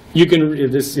you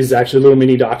can, this is actually a little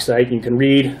mini doc site. You can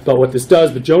read about what this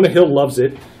does, but Jonah Hill loves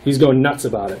it. He's going nuts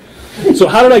about it. So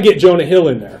how did I get Jonah Hill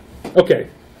in there? Okay,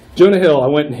 Jonah Hill, I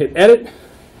went and hit edit.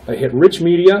 I hit rich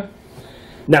media.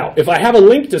 Now, if I have a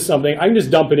link to something, I can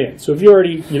just dump it in. So if you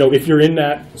already, if you're in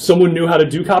that, someone knew how to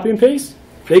do copy and paste,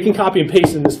 they can copy and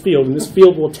paste in this field, and this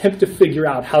field will attempt to figure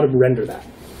out how to render that.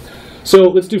 So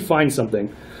let's do find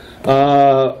something.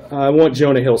 I want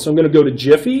Jonah Hill, so I'm going to go to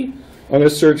Jiffy. I'm going to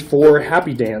search for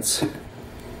Happy Dance.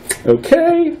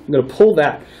 Okay, I'm going to pull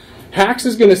that. HAX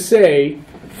is going to say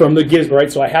from the gizmo,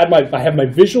 right? So I have my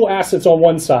visual assets on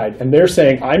one side, and they're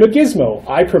saying, I'm a gizmo,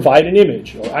 I provide an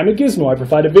image, or I'm a gizmo, I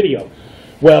provide a video.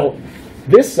 Well,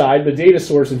 this side, the data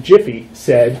source of Jiffy,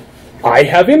 said, I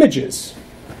have images.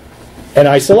 And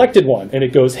I selected one, and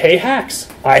it goes, hey, HAX,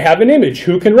 I have an image.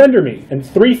 Who can render me? And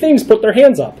 3 things put their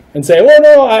hands up and say, oh,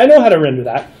 no, I know how to render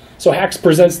that. So HAX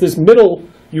presents this middle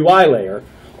UI layer.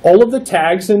 All of the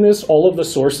tags in this, all of the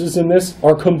sources in this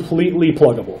are completely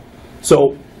pluggable.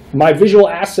 So my visual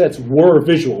assets were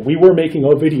visual. We were making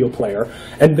a video player.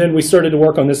 And then we started to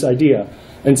work on this idea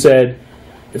and said,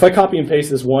 if I copy and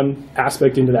paste this one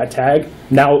aspect into that tag,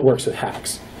 now it works with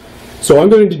HAX. So I'm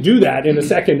going to do that in a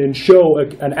second and show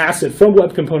an asset from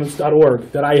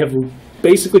webcomponents.org that I have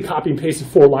basically copy and pasted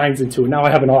 4 lines into, and now I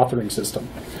have an authoring system.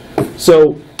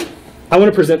 So I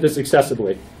want to present this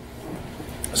accessibly.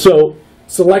 So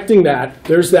selecting that,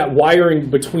 there's that wiring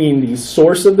between the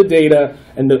source of the data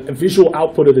and the visual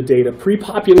output of the data,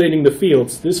 pre-populating the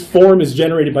fields. This form is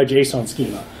generated by JSON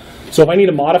schema. So if I need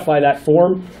to modify that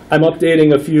form, I'm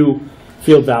updating a few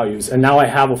field values, and now I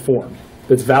have a form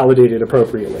that's validated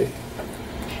appropriately.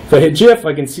 If I hit GIF,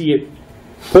 I can see it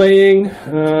playing.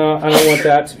 I don't want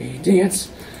that to be dance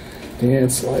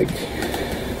like,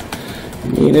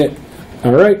 mean it.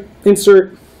 All right,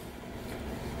 insert.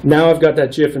 Now I've got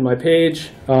that GIF in my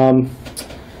page. If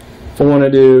I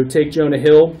wanted to take Jonah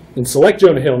Hill and select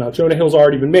Jonah Hill, now Jonah Hill's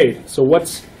already been made. So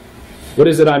what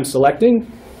is it I'm selecting?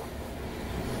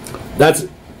 That's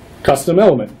custom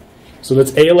element. So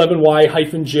that's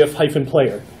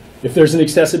A11Y-GIF-player. If there's an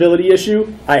accessibility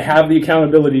issue, I have the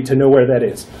accountability to know where that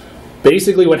is.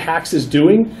 Basically what HAX is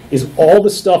doing is all the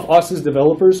stuff us as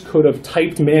developers could have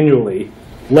typed manually,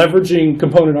 leveraging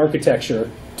component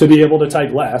architecture to be able to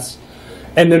type less,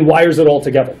 and then wires it all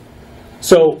together.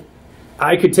 So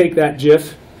I could take that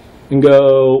GIF and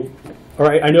go, all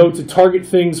right, I know to target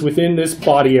things within this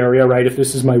body area, right, if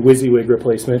this is my WYSIWYG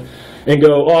replacement, and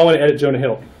go, oh, I want to edit Jonah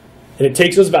Hill. And it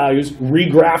takes those values,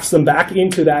 regraphs them back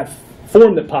into that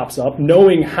form that pops up,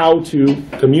 knowing how to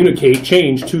communicate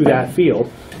change to that field.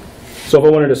 So if I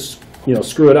wanted to,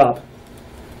 screw it up,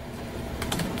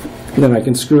 then I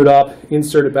can screw it up,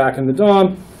 insert it back in the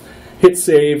DOM, hit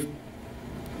save.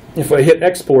 If I hit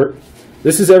export,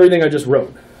 this is everything I just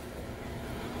wrote.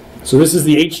 So this is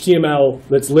the HTML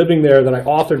that's living there that I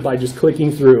authored by just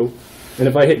clicking through. And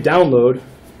if I hit download,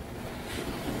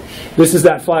 this is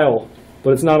that file,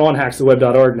 but it's not on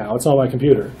hackstheweb.org now. It's on my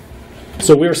computer.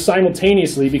 So we are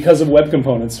simultaneously, because of web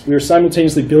components, we are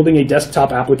simultaneously building a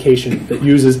desktop application that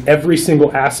uses every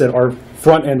single asset our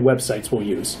front-end websites will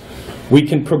use. We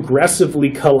can progressively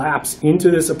collapse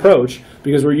into this approach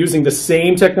because we're using the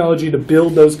same technology to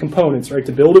build those components, right?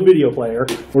 To build a video player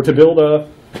or to build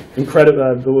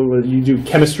you do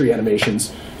chemistry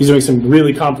animations. He's doing some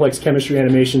really complex chemistry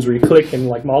animations where you click and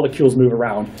like molecules move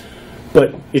around,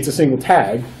 but it's a single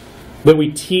tag. Then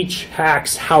we teach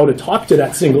HAX how to talk to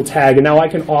that single tag, and now I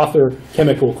can author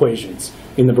chemical equations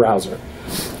in the browser.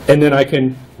 And then I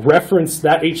can reference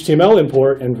that HTML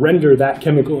import and render that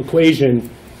chemical equation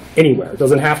anywhere. It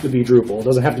doesn't have to be Drupal. It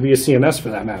doesn't have to be a CMS for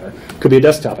that matter. It could be a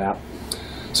desktop app.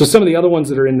 So some of the other ones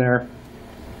that are in there,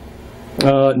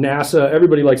 NASA,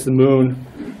 everybody likes the moon,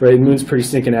 right? The moon's pretty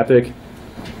stinking epic.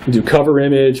 You do cover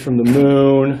image from the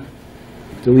moon,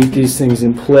 delete these things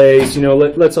in place.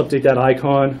 Let's update that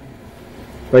icon.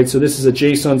 Right, so this is a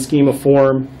JSON schema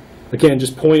form. Again,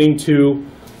 just pointing to,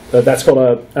 that's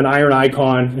called an iron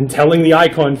icon, and telling the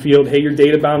icon field, hey, you're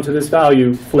data bound to this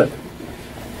value, flip.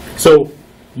 So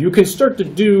you can start to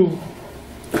do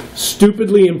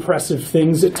stupidly impressive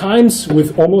things at times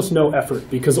with almost no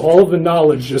effort because all of the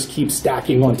knowledge just keeps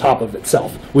stacking on top of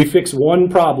itself. We fix one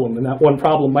problem, and that one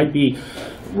problem might be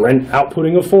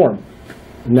outputting a form,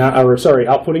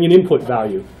 outputting an input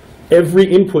value. Every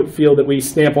input field that we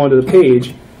stamp onto the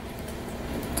page,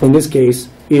 in this case,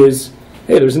 is,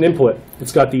 hey, there's an input.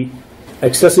 It's got the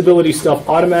accessibility stuff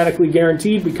automatically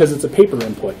guaranteed because it's a paper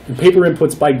input. And paper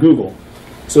input's by Google.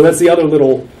 So that's the other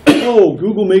little, oh,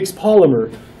 Google makes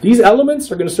Polymer. These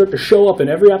elements are going to start to show up in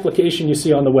every application you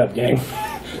see on the web, gang.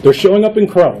 They're showing up in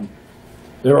Chrome.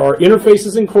 There are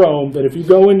interfaces in Chrome that if you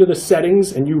go into the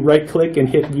settings and you right-click and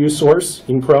hit View Source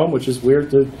in Chrome, which is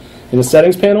weird in the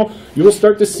settings panel, you will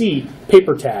start to see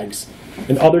paper tags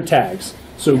and other tags.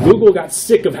 So Google got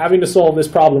sick of having to solve this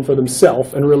problem for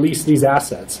themselves and release these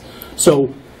assets.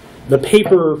 So the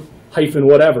paper hyphen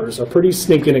whatevers are pretty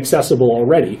stinking accessible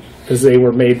already because they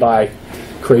were made by a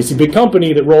crazy big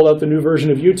company that rolled out the new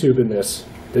version of YouTube in this.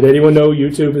 Did anyone know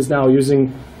YouTube is now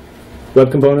using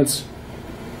web components?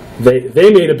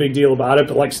 They made a big deal about it,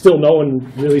 but like still no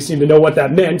one really seemed to know what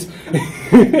that meant.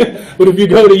 But if you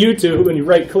go to YouTube and you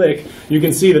right click, you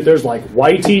can see that there's like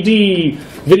YTD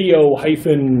video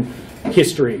hyphen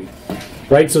history,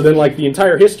 right? So then like the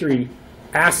entire history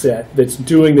asset that's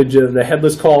doing the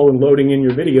headless call and loading in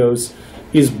your videos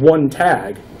is one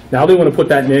tag. Now they want to put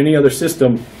that in any other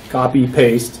system, copy,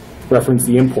 paste, reference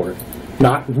the import,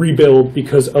 not rebuild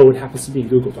because, oh, it happens to be in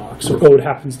Google Docs, or oh, it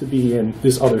happens to be in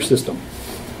this other system.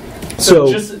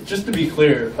 So just to be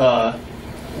clear, am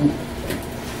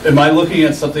I looking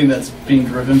at something that's being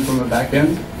driven from a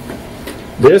backend?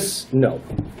 This, no.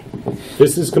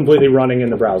 This is completely running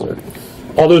in the browser,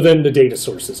 other than the data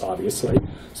sources, obviously.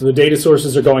 So the data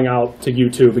sources are going out to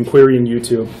YouTube and querying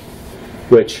YouTube,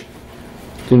 which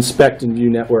inspect and view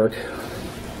network.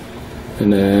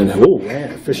 And then, oh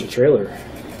man, fish a trailer.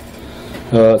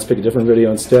 Let's pick a different video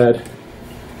instead.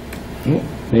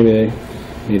 Maybe they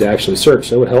need to actually search,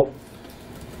 that would help.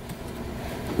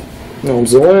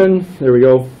 Zoom, there we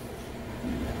go.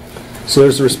 So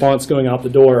there's the response going out the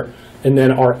door, and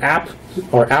then our app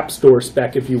store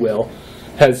spec, if you will,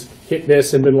 has hit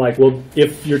this and been like, well,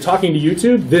 if you're talking to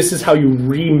YouTube, this is how you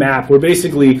remap. We're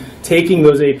basically taking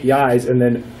those APIs and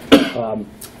then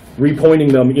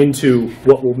repointing them into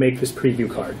what will make this preview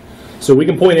card. So we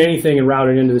can point anything and route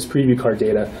it into this preview card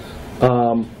data.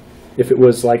 If it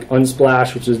was like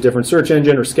Unsplash, which is a different search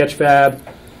engine, or Sketchfab,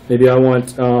 maybe I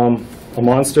want a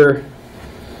monster.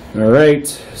 All right,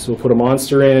 so we'll put a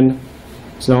monster in.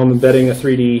 So now I'm embedding a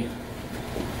 3D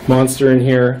monster in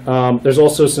here. There's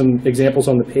also some examples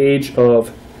on the page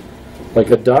of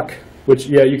like a duck, which,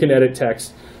 yeah, you can edit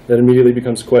text. That immediately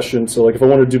becomes a question. So like if I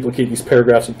want to duplicate these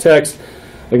paragraphs of text,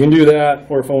 I can do that.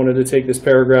 Or if I wanted to take this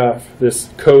paragraph, this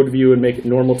code view, and make it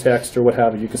normal text or what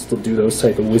have you, you can still do those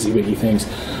type of WYSIWYG things.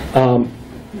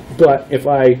 But if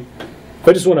I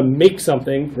just want to make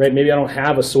something, right, maybe I don't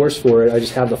have a source for it, I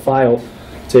just have the file,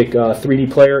 take a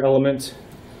 3D player element,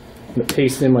 I'm going to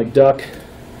paste in like duck.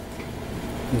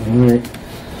 All right,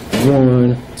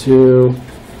 1, 2,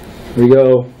 there we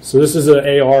go. So this is an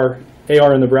AR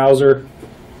in the browser.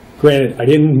 Granted, I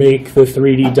didn't make the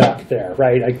 3D duck there,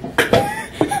 right?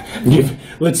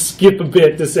 Let's skip a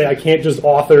bit to say I can't just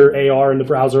author AR in the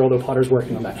browser, although Potter's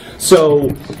working on that. So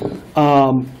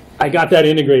I got that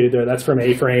integrated there. That's from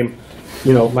A-Frame.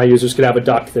 You know, my users could have a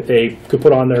duck that they could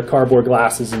put on their cardboard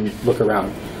glasses and look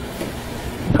around.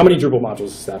 How many Drupal modules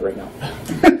is that right now?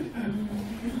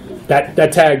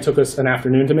 That tag took us an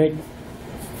afternoon to make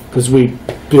because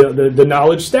the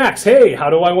knowledge stacks. Hey, how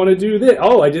do I want to do this?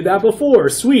 Oh, I did that before.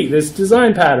 Sweet, this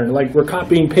design pattern. Like we're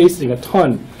copying, pasting a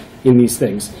ton in these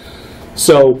things.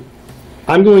 So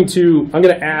I'm going to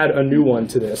add a new one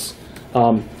to this,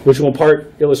 which will in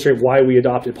part illustrate why we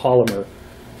adopted Polymer.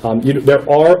 There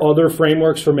are other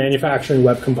frameworks for manufacturing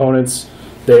web components.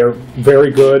 They are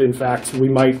very good. In fact, we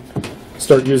might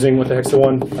start using, what the heck's the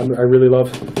one I really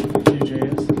love?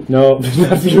 Vue.js? No,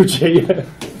 not Vue.js.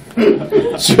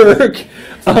 Jerk.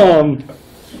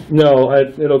 No,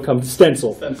 it'll come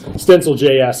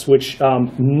StencilJS, which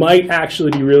might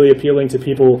actually be really appealing to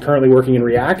people currently working in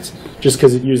React, just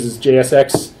because it uses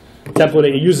JSX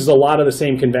template. It uses a lot of the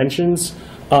same conventions,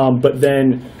 but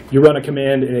then you run a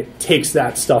command and it takes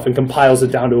that stuff and compiles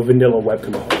it down to a vanilla web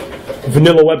component.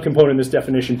 Vanilla web component in this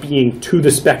definition being to the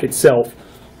spec itself.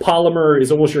 Polymer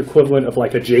is almost your equivalent of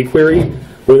like a jQuery,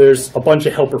 where there's a bunch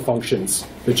of helper functions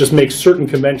that just make certain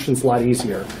conventions a lot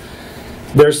easier.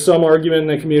 There's some argument in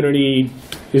the community,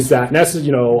 is that necessary?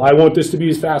 You know, I want this to be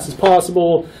as fast as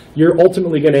possible. You're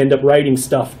ultimately going to end up writing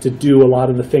stuff to do a lot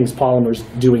of the things Polymer's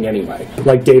doing anyway,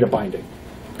 like data binding.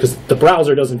 Because the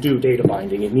browser doesn't do data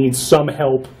binding. It needs some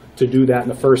help to do that in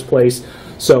the first place.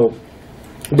 So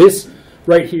this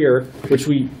right here, which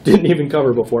we didn't even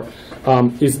cover before,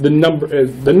 is the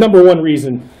number one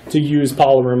reason to use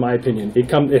Polymer, in my opinion.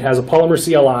 It has a Polymer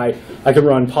CLI. I can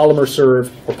run Polymer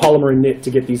serve or Polymer init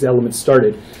to get these elements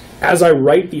started. As I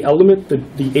write the element,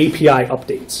 the API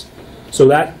updates. So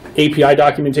that API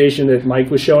documentation that Mike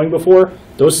was showing before,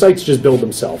 those sites just build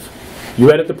themselves.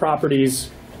 You edit the properties,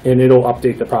 and it'll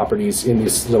update the properties in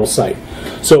this little site.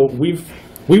 So we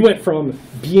went from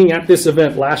being at this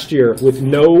event last year with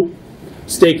no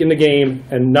stake in the game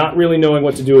and not really knowing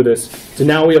what to do with this, to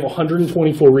now we have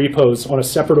 124 repos on a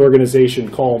separate organization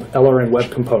called LRN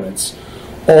Webcomponents,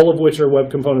 all of which are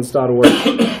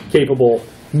webcomponents.org capable,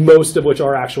 most of which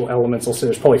are actual elements. I'll say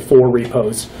there's probably 4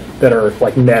 repos that are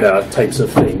like meta types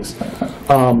of things,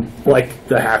 like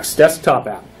the HAX desktop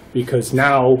app, because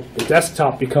now the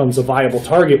desktop becomes a viable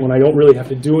target when I don't really have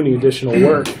to do any additional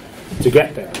work to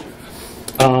get there.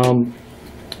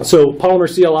 So Polymer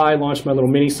CLI launched my little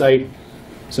mini site.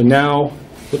 So now,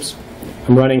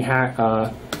 I'm running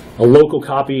a local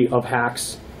copy of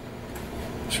HAX,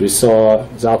 which we saw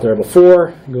was out there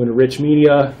before. I'm going to Rich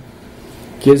Media,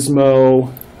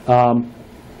 Gizmo,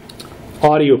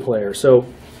 audio player. So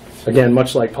again,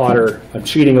 much like Potter, I'm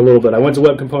cheating a little bit. I went to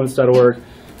webcomponents.org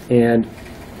and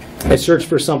I searched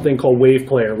for something called Wave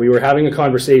Player. We were having a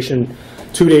conversation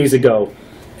 2 days ago,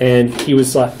 and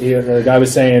the guy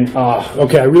was saying,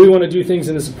 okay, I really want to do things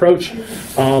in this approach.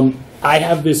 I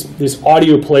have this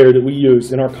audio player that we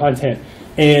use in our content,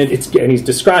 and he's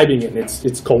describing it, and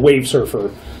it's called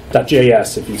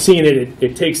wavesurfer.js. If you've seen it,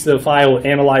 it takes the file,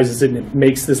 analyzes it, and it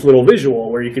makes this little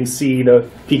visual where you can see the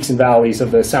peaks and valleys of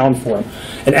the sound form.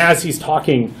 And as he's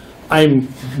talking, I'm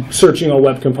searching on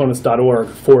webcomponents.org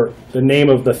for the name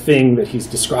of the thing that he's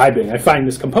describing. I find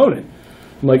this component.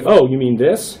 I'm like, oh, you mean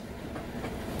this?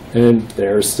 And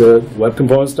there's the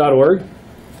webcomponents.org.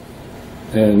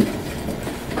 And,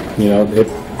 it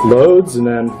loads, and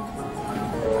then...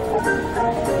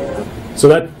 So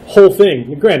that whole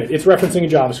thing, granted, it's referencing a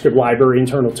JavaScript library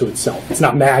internal to itself. It's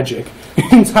not magic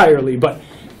entirely, but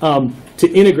to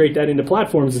integrate that into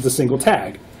platforms, it's a single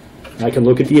tag. I can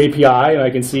look at the API, and I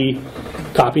can see,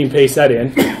 copy and paste that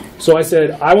in. So I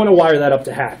said, I want to wire that up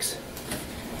to HAX,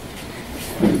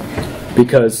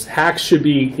 because HAX should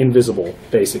be invisible,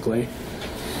 basically.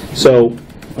 So,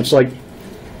 much like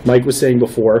Mike was saying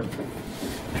before,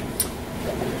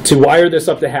 to wire this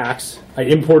up to HAX, I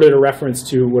imported a reference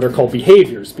to what are called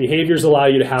behaviors. Behaviors allow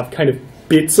you to have kind of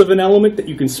bits of an element that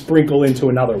you can sprinkle into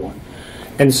another one.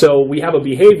 And so we have a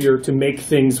behavior to make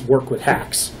things work with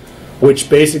HAX, which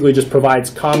basically just provides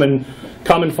common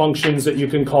functions that you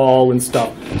can call and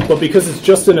stuff. But because it's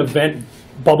just an event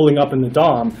bubbling up in the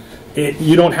DOM,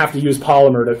 you don't have to use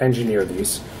Polymer to engineer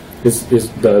these, is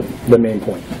the main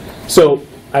point. So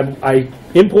I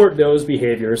import those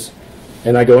behaviors,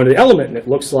 and I go into the element, and it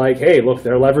looks like, hey, look,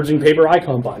 they're leveraging paper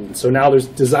icon buttons. So now there's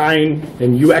design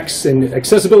and UX and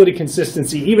accessibility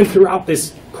consistency even throughout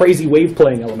this crazy wave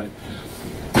playing element.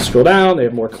 Scroll down, they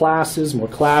have more classes,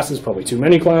 probably too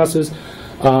many classes.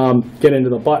 Get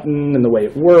into the button and the way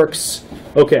it works.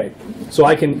 Okay, so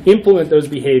I can implement those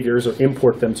behaviors or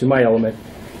import them to my element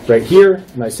right here,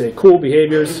 and I say cool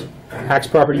behaviors, HAX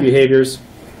property behaviors,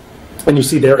 and you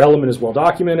see their element is well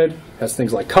documented, has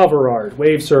things like cover art,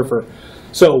 wave surfer.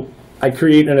 So I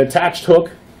create an attached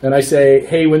hook, and I say,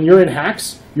 hey, when you're in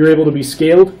HAX, you're able to be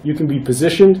scaled, you can be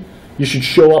positioned, you should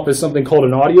show up as something called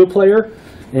an audio player,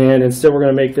 and instead we're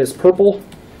going to make this purple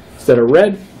instead of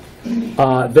red.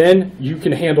 Then you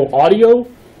can handle audio,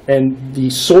 and the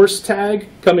source tag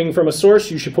coming from a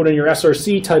source, you should put in your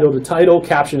SRC, title to title,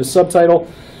 caption to subtitle.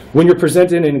 When you're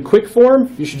presented in quick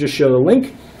form, you should just show the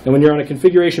link, and when you're on a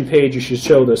configuration page, you should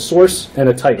show the source and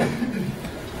a title.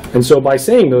 And so by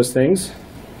saying those things,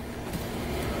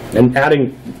 and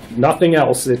adding nothing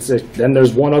else, then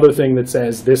there's one other thing that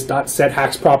says this dot set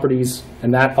HAX properties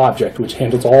and that object, which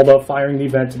handles all the firing the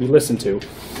event to be listened to.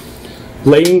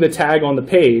 Laying the tag on the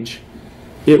page,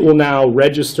 it will now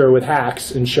register with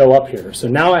HAX and show up here. So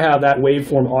now I have that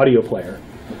waveform audio player.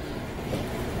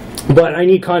 But I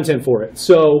need content for it.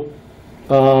 So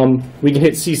we can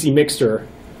hit CC Mixter,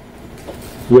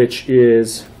 which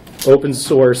is open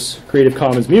source Creative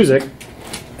Commons music.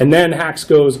 And then HAX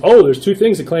goes, oh, there's 2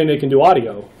 things that claim they can do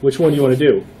audio. Which one do you want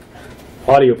to do?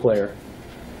 Audio player.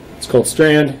 It's called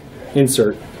Strand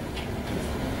Insert.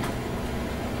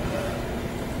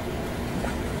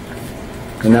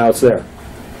 And now it's there.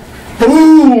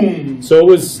 Boom!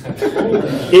 So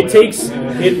it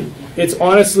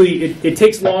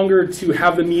takes longer to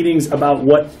have the meetings about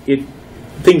what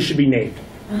things should be named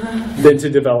than to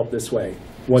develop this way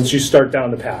once you start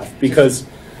down the path. Because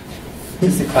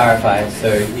just to clarify,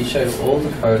 so you showed all the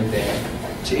code there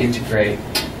to integrate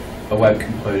a web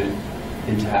component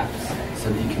into HAX so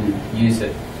that you can use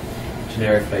it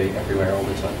generically everywhere all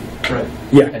the time. Right.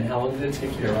 Yeah. And how long did it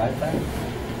take you to write that?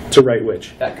 To write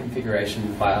which? That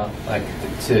configuration file, like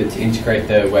to integrate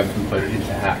the web component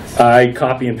into HAX. I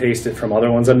copy and paste it from other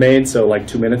ones I made, so like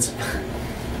 2 minutes.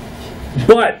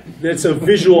 But it's a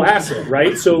visual asset,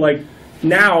 right? So like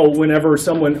now, whenever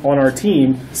someone on our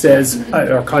team says,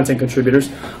 our content contributors,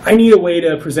 I need a way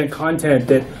to present content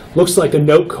that looks like a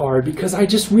note card because I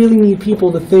just really need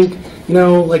people to think, you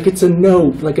know, like it's a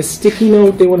note, like a sticky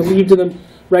note they want to leave to them,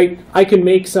 right? I can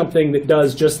make something that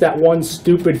does just that one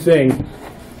stupid thing,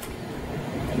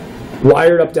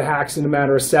 wire it up to HAX in a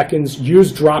matter of seconds,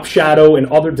 use drop shadow and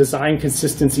other design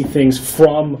consistency things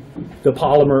from the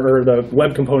Polymer or the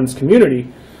Web Components community,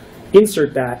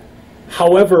 insert that.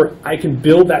 However, I can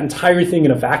build that entire thing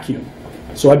in a vacuum.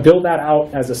 So I build that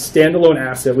out as a standalone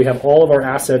asset. We have all of our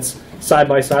assets side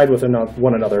by side with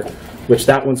one another, which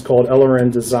that one's called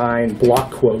LRN Design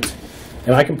Block Quote.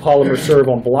 And I can Polymer serve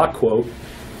on Block Quote.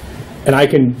 And I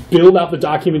can build out the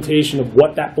documentation of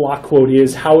what that block quote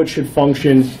is, how it should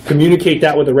function, communicate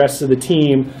that with the rest of the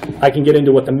team. I can get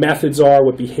into what the methods are,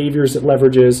 what behaviors it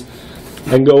leverages.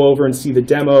 I can go over and see the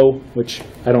demo, which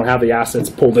I don't have the assets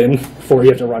pulled in for. You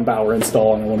have to run Bower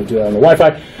install, and I want to do that on the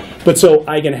Wi-Fi. But so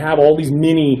I can have all these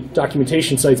mini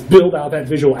documentation sites, build out that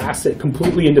visual asset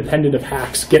completely independent of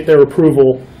HAX, get their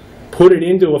approval, put it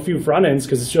into a few front ends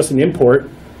because it's just an import,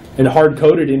 and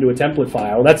hard-coded into a template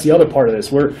file. That's the other part of this.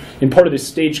 We're in part of this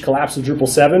stage collapse of Drupal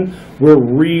 7, we're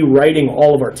rewriting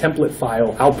all of our template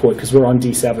file output because we're on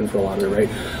D7 for a lot of it, right?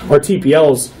 Our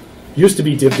TPLs used to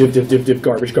be div, div, div, div, div,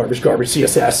 garbage, garbage, garbage,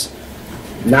 CSS.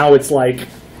 Now it's like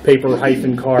paper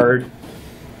hyphen card,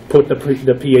 put the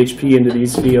PHP into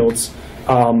these fields.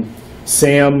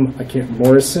 Sam,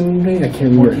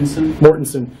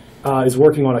 Mortensen is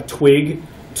working on a twig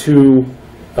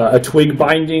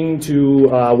binding to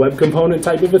web component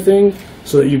type of a thing,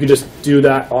 so that you could just do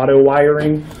that auto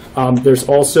wiring. There's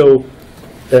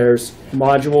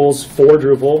modules for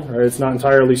Drupal, right? It's not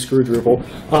entirely screw Drupal.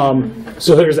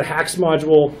 So there's a HAX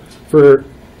module for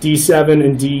D7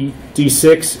 and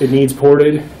D6. It needs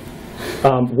ported.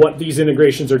 What these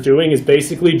integrations are doing is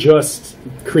basically just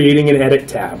creating an edit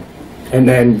tab and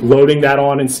then loading that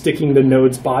on and sticking the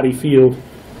node's body field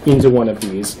into one of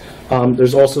these.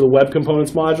 There's also the Web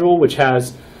Components module, which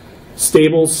has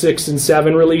stable 6 and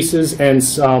 7 releases and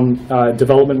some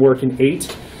development work in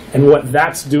 8. And what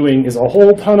that's doing is a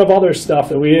whole ton of other stuff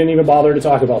that we didn't even bother to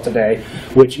talk about today,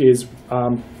 which is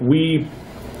we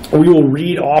will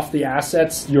read off the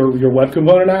assets, your web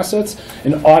component assets,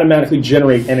 and automatically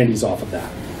generate entities off of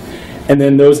that. And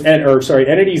then those,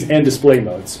 entities and display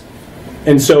modes.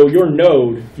 And so your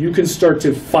node, you can start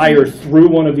to fire through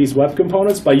one of these web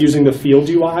components by using the field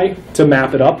UI to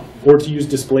map it up, or to use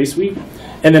display suite,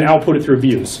 and then output it through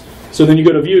views. So then you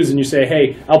go to views and you say,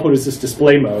 hey, output is this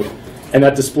display mode. And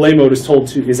that display mode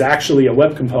is actually a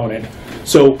web component.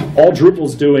 So all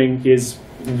Drupal's doing is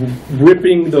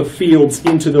ripping the fields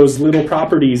into those little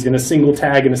properties in a single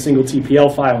tag in a single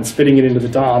TPL file and spitting it into the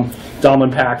DOM. DOM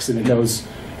unpacks and it knows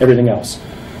everything else.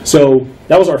 So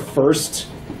that was our first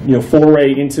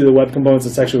foray into the web components.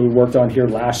 That's actually what we worked on here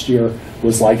last year,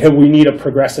 was like, hey, we need a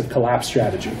progressive collapse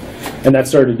strategy. And that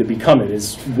started to become it,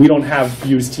 is we don't have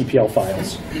views TPL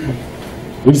files.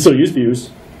 We can still use views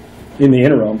in the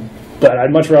interim, but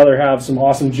I'd much rather have some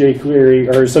awesome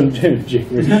jQuery or some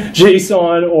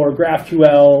JSON or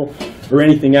GraphQL or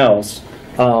anything else.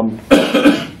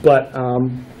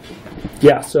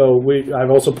 Yeah, so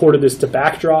I've also ported this to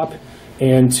Backdrop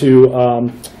and to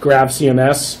Grav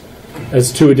CMS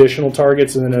as 2 additional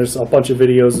targets, and then there's a bunch of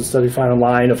videos and stuff you find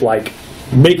online of like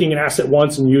making an asset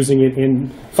once and using it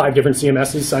in 5 different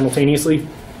CMSs simultaneously.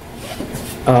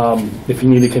 If you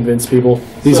need to convince people.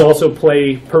 These also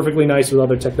play perfectly nice with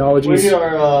other technologies. We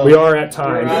are at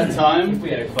time. We're at time. We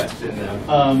had a question though.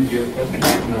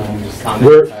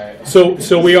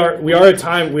 So we are at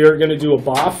time. We are going to do a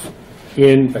BOF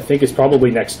in, I think it's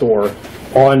probably next door,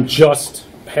 on just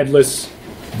headless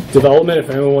development, if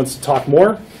anyone wants to talk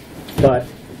more. But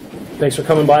thanks for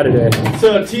coming by today.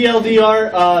 So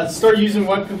TLDR, start using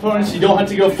web components. You don't have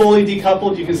to go fully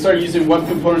decoupled. You can start using web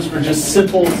components for just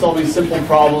solving simple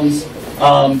problems.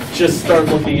 Just start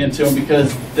looking into them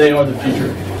because they are the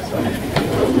future. So.